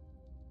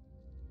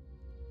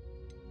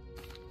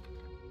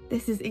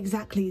 This is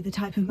exactly the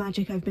type of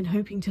magic I've been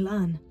hoping to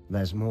learn.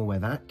 There's more where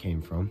that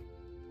came from.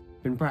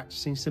 Been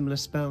practicing similar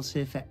spells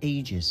here for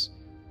ages.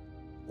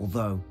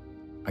 Although,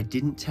 I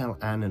didn't tell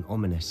Anne and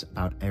Ominous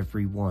about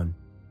every one.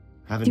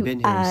 Haven't been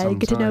here in some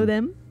get time. to know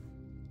them?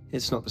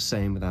 It's not the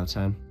same without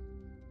Anne.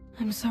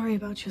 I'm sorry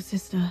about your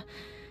sister.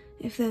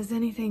 If there's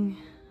anything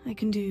I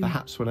can do...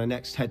 Perhaps when I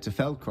next head to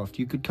Feldcroft,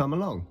 you could come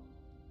along.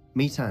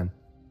 Meet Anne.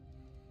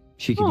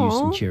 She could use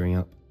some Aw. cheering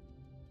up.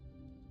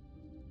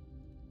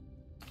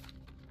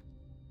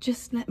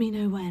 Just let me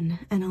know when,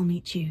 and I'll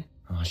meet you.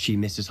 Oh, she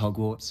misses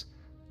Hogwarts.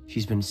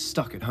 She's been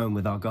stuck at home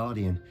with our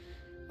guardian,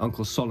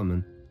 Uncle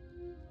Solomon.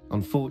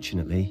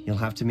 Unfortunately, you'll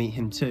have to meet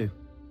him too.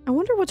 I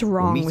wonder what's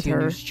wrong with Meeting a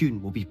her. new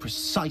student will be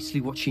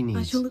precisely what she needs.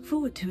 I shall look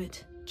forward to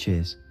it.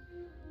 Cheers.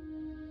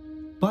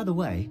 By the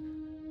way,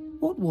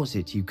 what was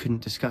it you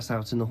couldn't discuss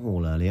out in the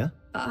hall earlier?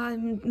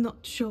 I'm not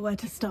sure where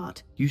to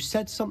start. You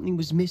said something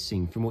was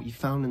missing from what you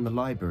found in the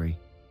library.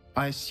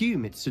 I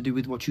assume it's to do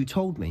with what you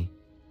told me.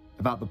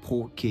 About the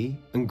Portkey,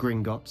 and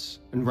Gringotts,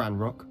 and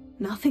Ranrock.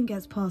 Nothing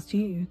gets past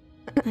you.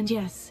 And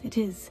yes, it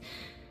is.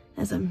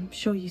 As I'm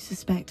sure you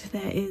suspect,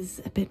 there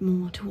is a bit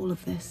more to all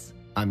of this.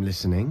 I'm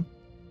listening.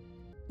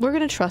 We're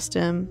gonna trust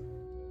him.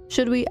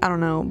 Should we? I don't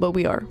know, but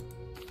we are.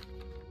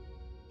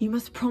 You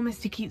must promise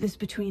to keep this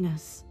between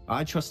us.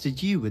 I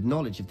trusted you with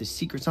knowledge of this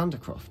secret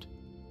Undercroft.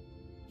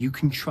 You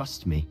can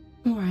trust me.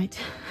 All right.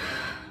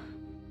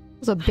 It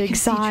was a I big can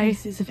sigh.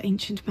 see traces of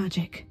ancient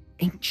magic.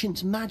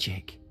 Ancient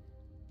magic?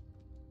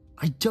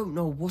 I don't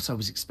know what I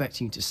was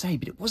expecting you to say,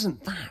 but it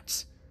wasn't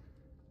that.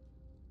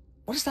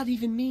 What does that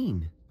even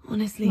mean?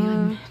 Honestly,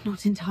 I'm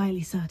not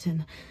entirely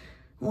certain.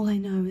 All I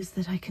know is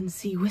that I can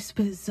see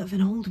whispers of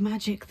an old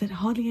magic that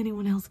hardly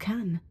anyone else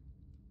can.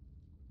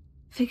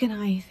 Fig and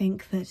I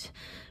think that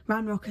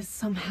Ranrock has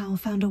somehow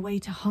found a way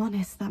to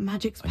harness that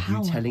magic's power.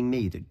 Are you telling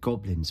me that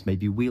goblins may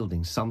be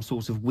wielding some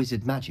sort of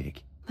wizard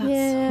magic? That's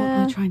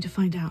what we're trying to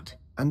find out.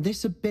 And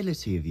this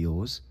ability of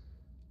yours,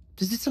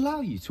 does it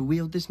allow you to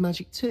wield this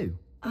magic too?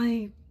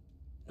 I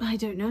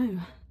don't know.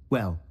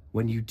 Well,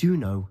 when you do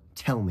know,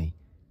 tell me.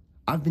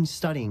 I've been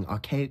studying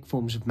archaic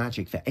forms of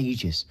magic for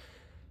ages.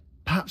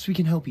 Perhaps we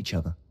can help each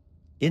other.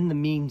 In the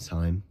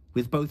meantime,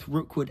 with both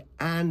Rookwood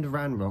and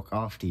Ranrock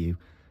after you,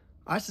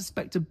 I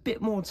suspect a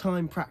bit more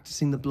time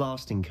practicing the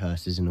blasting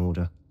curse is in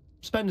order.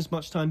 Spend as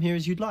much time here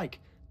as you'd like.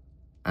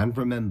 And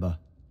remember,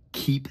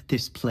 keep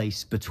this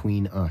place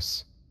between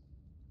us.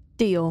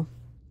 Deal.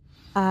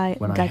 When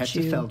I got head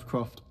you. to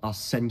Feldcroft, I'll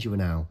send you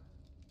an owl.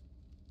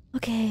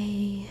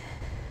 Okay.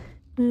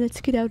 Let's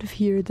get out of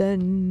here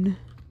then.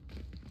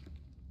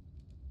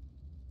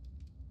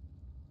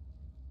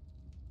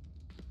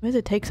 Why does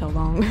it take so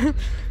long?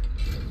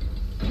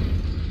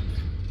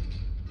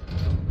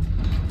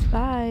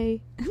 Bye.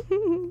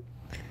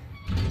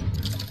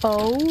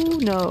 Oh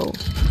no.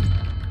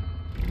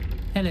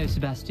 Hello,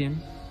 Sebastian.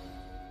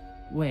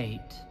 Wait,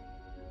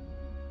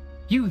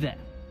 You there?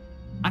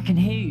 I can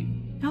hear you.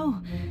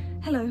 Oh,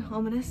 hello,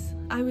 Ominous.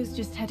 I was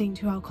just heading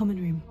to our common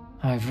room.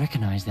 I've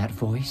recognized that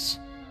voice.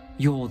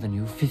 You're the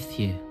new 5th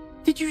year.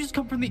 Did you just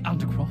come from the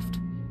Undercroft?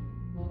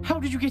 How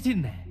did you get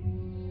in there?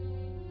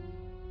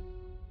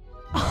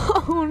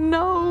 Oh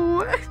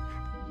no!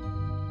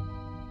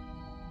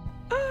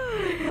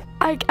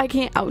 I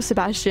can't out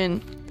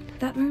Sebastian.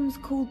 That room's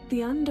called the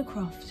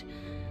Undercroft.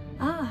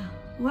 Ah,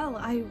 well,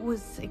 I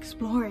was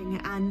exploring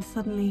and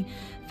suddenly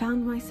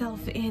found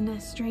myself in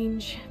a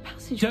strange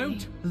passageway.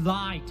 Don't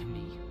lie to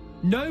me.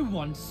 No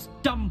one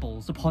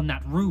stumbles upon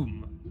that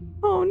room.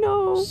 Oh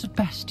no.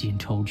 Sebastian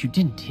told you,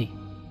 didn't he?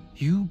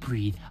 You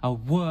breathe a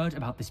word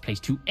about this place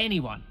to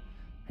anyone,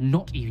 and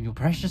not even your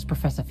precious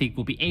Professor Fig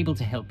will be able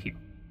to help you.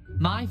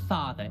 My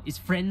father is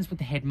friends with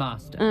the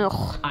headmaster.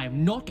 Ugh. I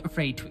am not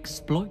afraid to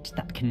exploit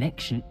that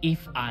connection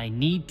if I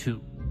need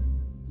to.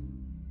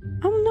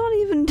 I'm not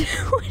even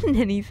doing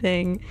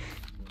anything.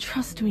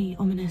 Trust me,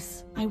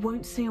 Ominous. I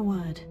won't say a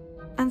word.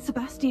 And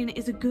Sebastian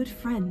is a good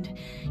friend.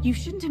 You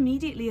shouldn't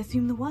immediately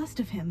assume the worst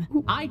of him.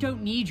 I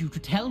don't need you to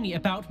tell me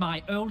about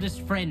my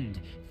oldest friend.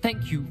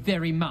 Thank you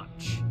very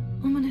much.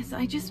 Ominous,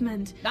 I just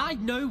meant... I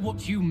know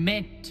what you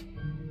meant.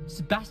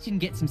 Sebastian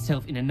gets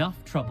himself in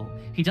enough trouble.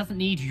 He doesn't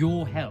need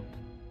your help.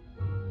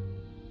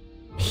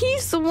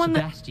 He's the one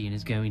Sebastian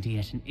is going to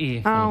get an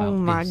earful Oh about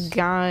my this.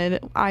 god.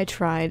 I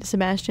tried.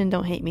 Sebastian,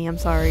 don't hate me. I'm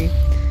sorry.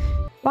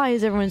 Why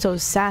is everyone so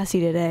sassy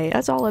today?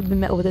 That's all I've been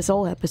met with this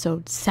whole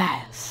episode.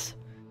 Sass.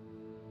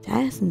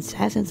 Sass and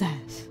sass and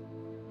sass.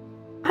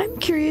 I'm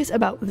curious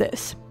about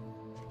this.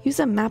 Use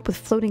a map with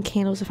floating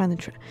candles to find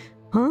the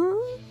Huh?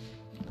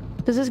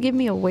 Does this give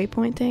me a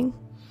waypoint thing?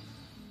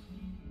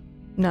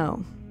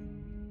 No.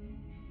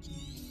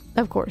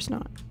 Of course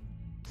not.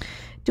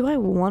 Do I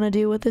want to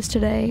deal with this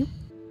today?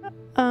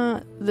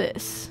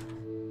 This.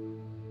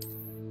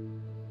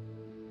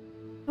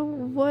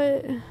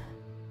 What?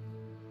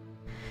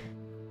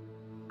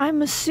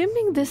 I'm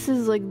assuming this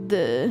is like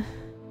the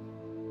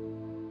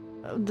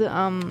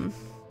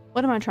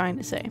what am I trying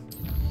to say?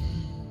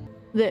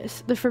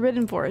 This, the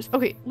Forbidden Forest.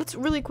 Okay, let's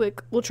really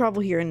quick, we'll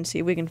travel here and see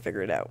if we can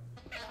figure it out.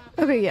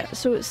 Okay, yeah,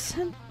 so it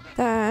said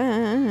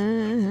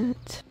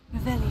that...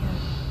 Revelio.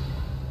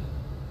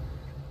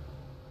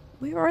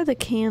 Where are the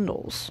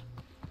candles?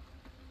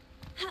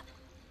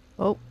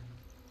 Oh.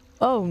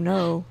 Oh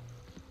no.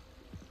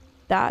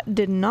 That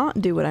did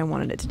not do what I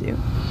wanted it to do.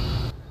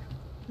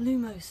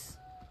 Lumos.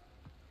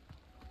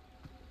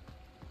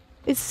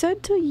 It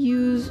said to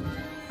use...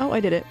 Oh,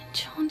 I did it.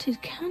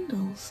 Enchanted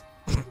candles.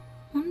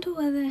 Wonder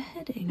where they're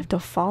heading. I have to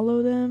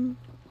follow them.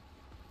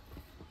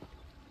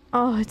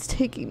 Oh, it's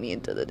taking me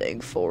into the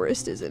dang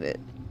forest, isn't it?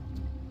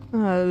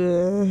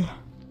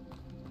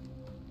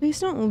 Please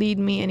don't lead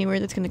me anywhere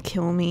that's gonna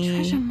kill me.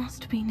 Treasure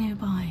must be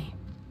nearby.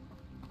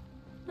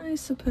 I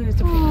suppose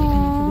the people in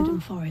the Forbidden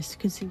Forest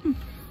could see.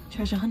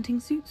 Treasure hunting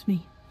suits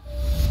me.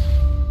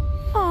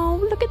 Oh,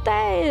 look at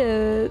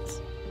that!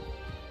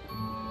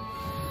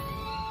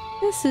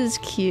 This is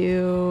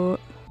cute.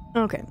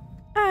 Okay.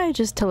 I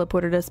just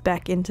teleported us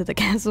back into the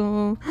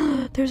castle.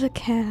 There's a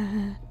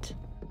cat.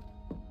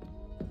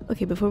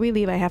 Okay, before we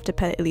leave, I have to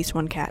pet at least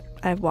one cat.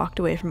 I've walked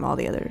away from all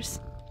the others.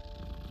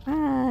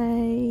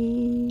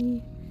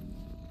 Hi.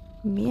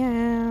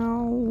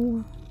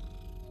 Meow.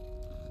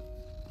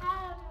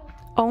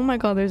 Oh my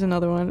god, there's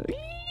another one.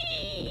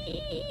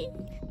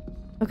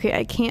 Okay,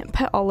 I can't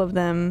pet all of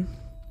them.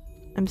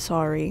 I'm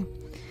sorry.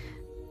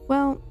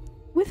 Well,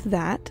 with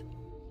that,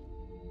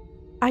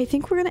 I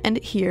think we're gonna end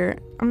it here.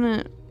 I'm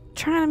gonna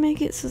try to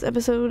make it so this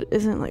episode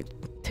isn't like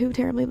too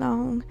terribly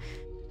long.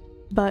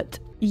 But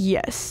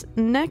yes,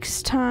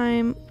 next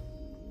time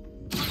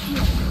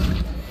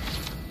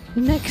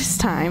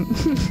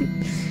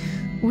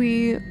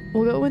we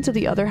will go into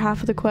the other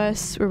half of the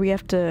quest where we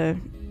have to,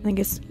 I think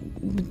it's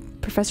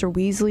Professor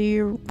Weasley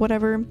or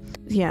whatever.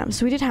 Yeah,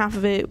 so we did half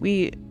of it.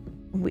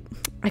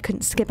 I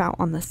couldn't skip out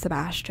on the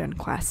Sebastian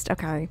quest.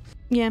 Okay.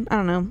 Yeah, I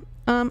don't know.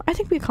 I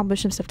think we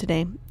accomplished some stuff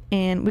today,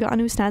 and we got a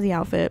new snazzy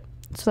outfit,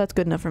 so that's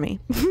good enough for me.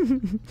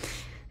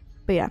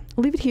 But yeah,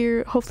 I'll leave it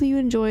here. Hopefully you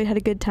enjoyed, had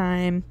a good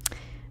time.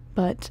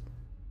 But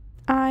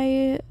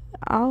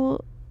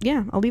I'll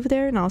leave it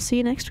there, and I'll see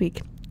you next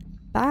week.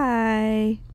 Bye.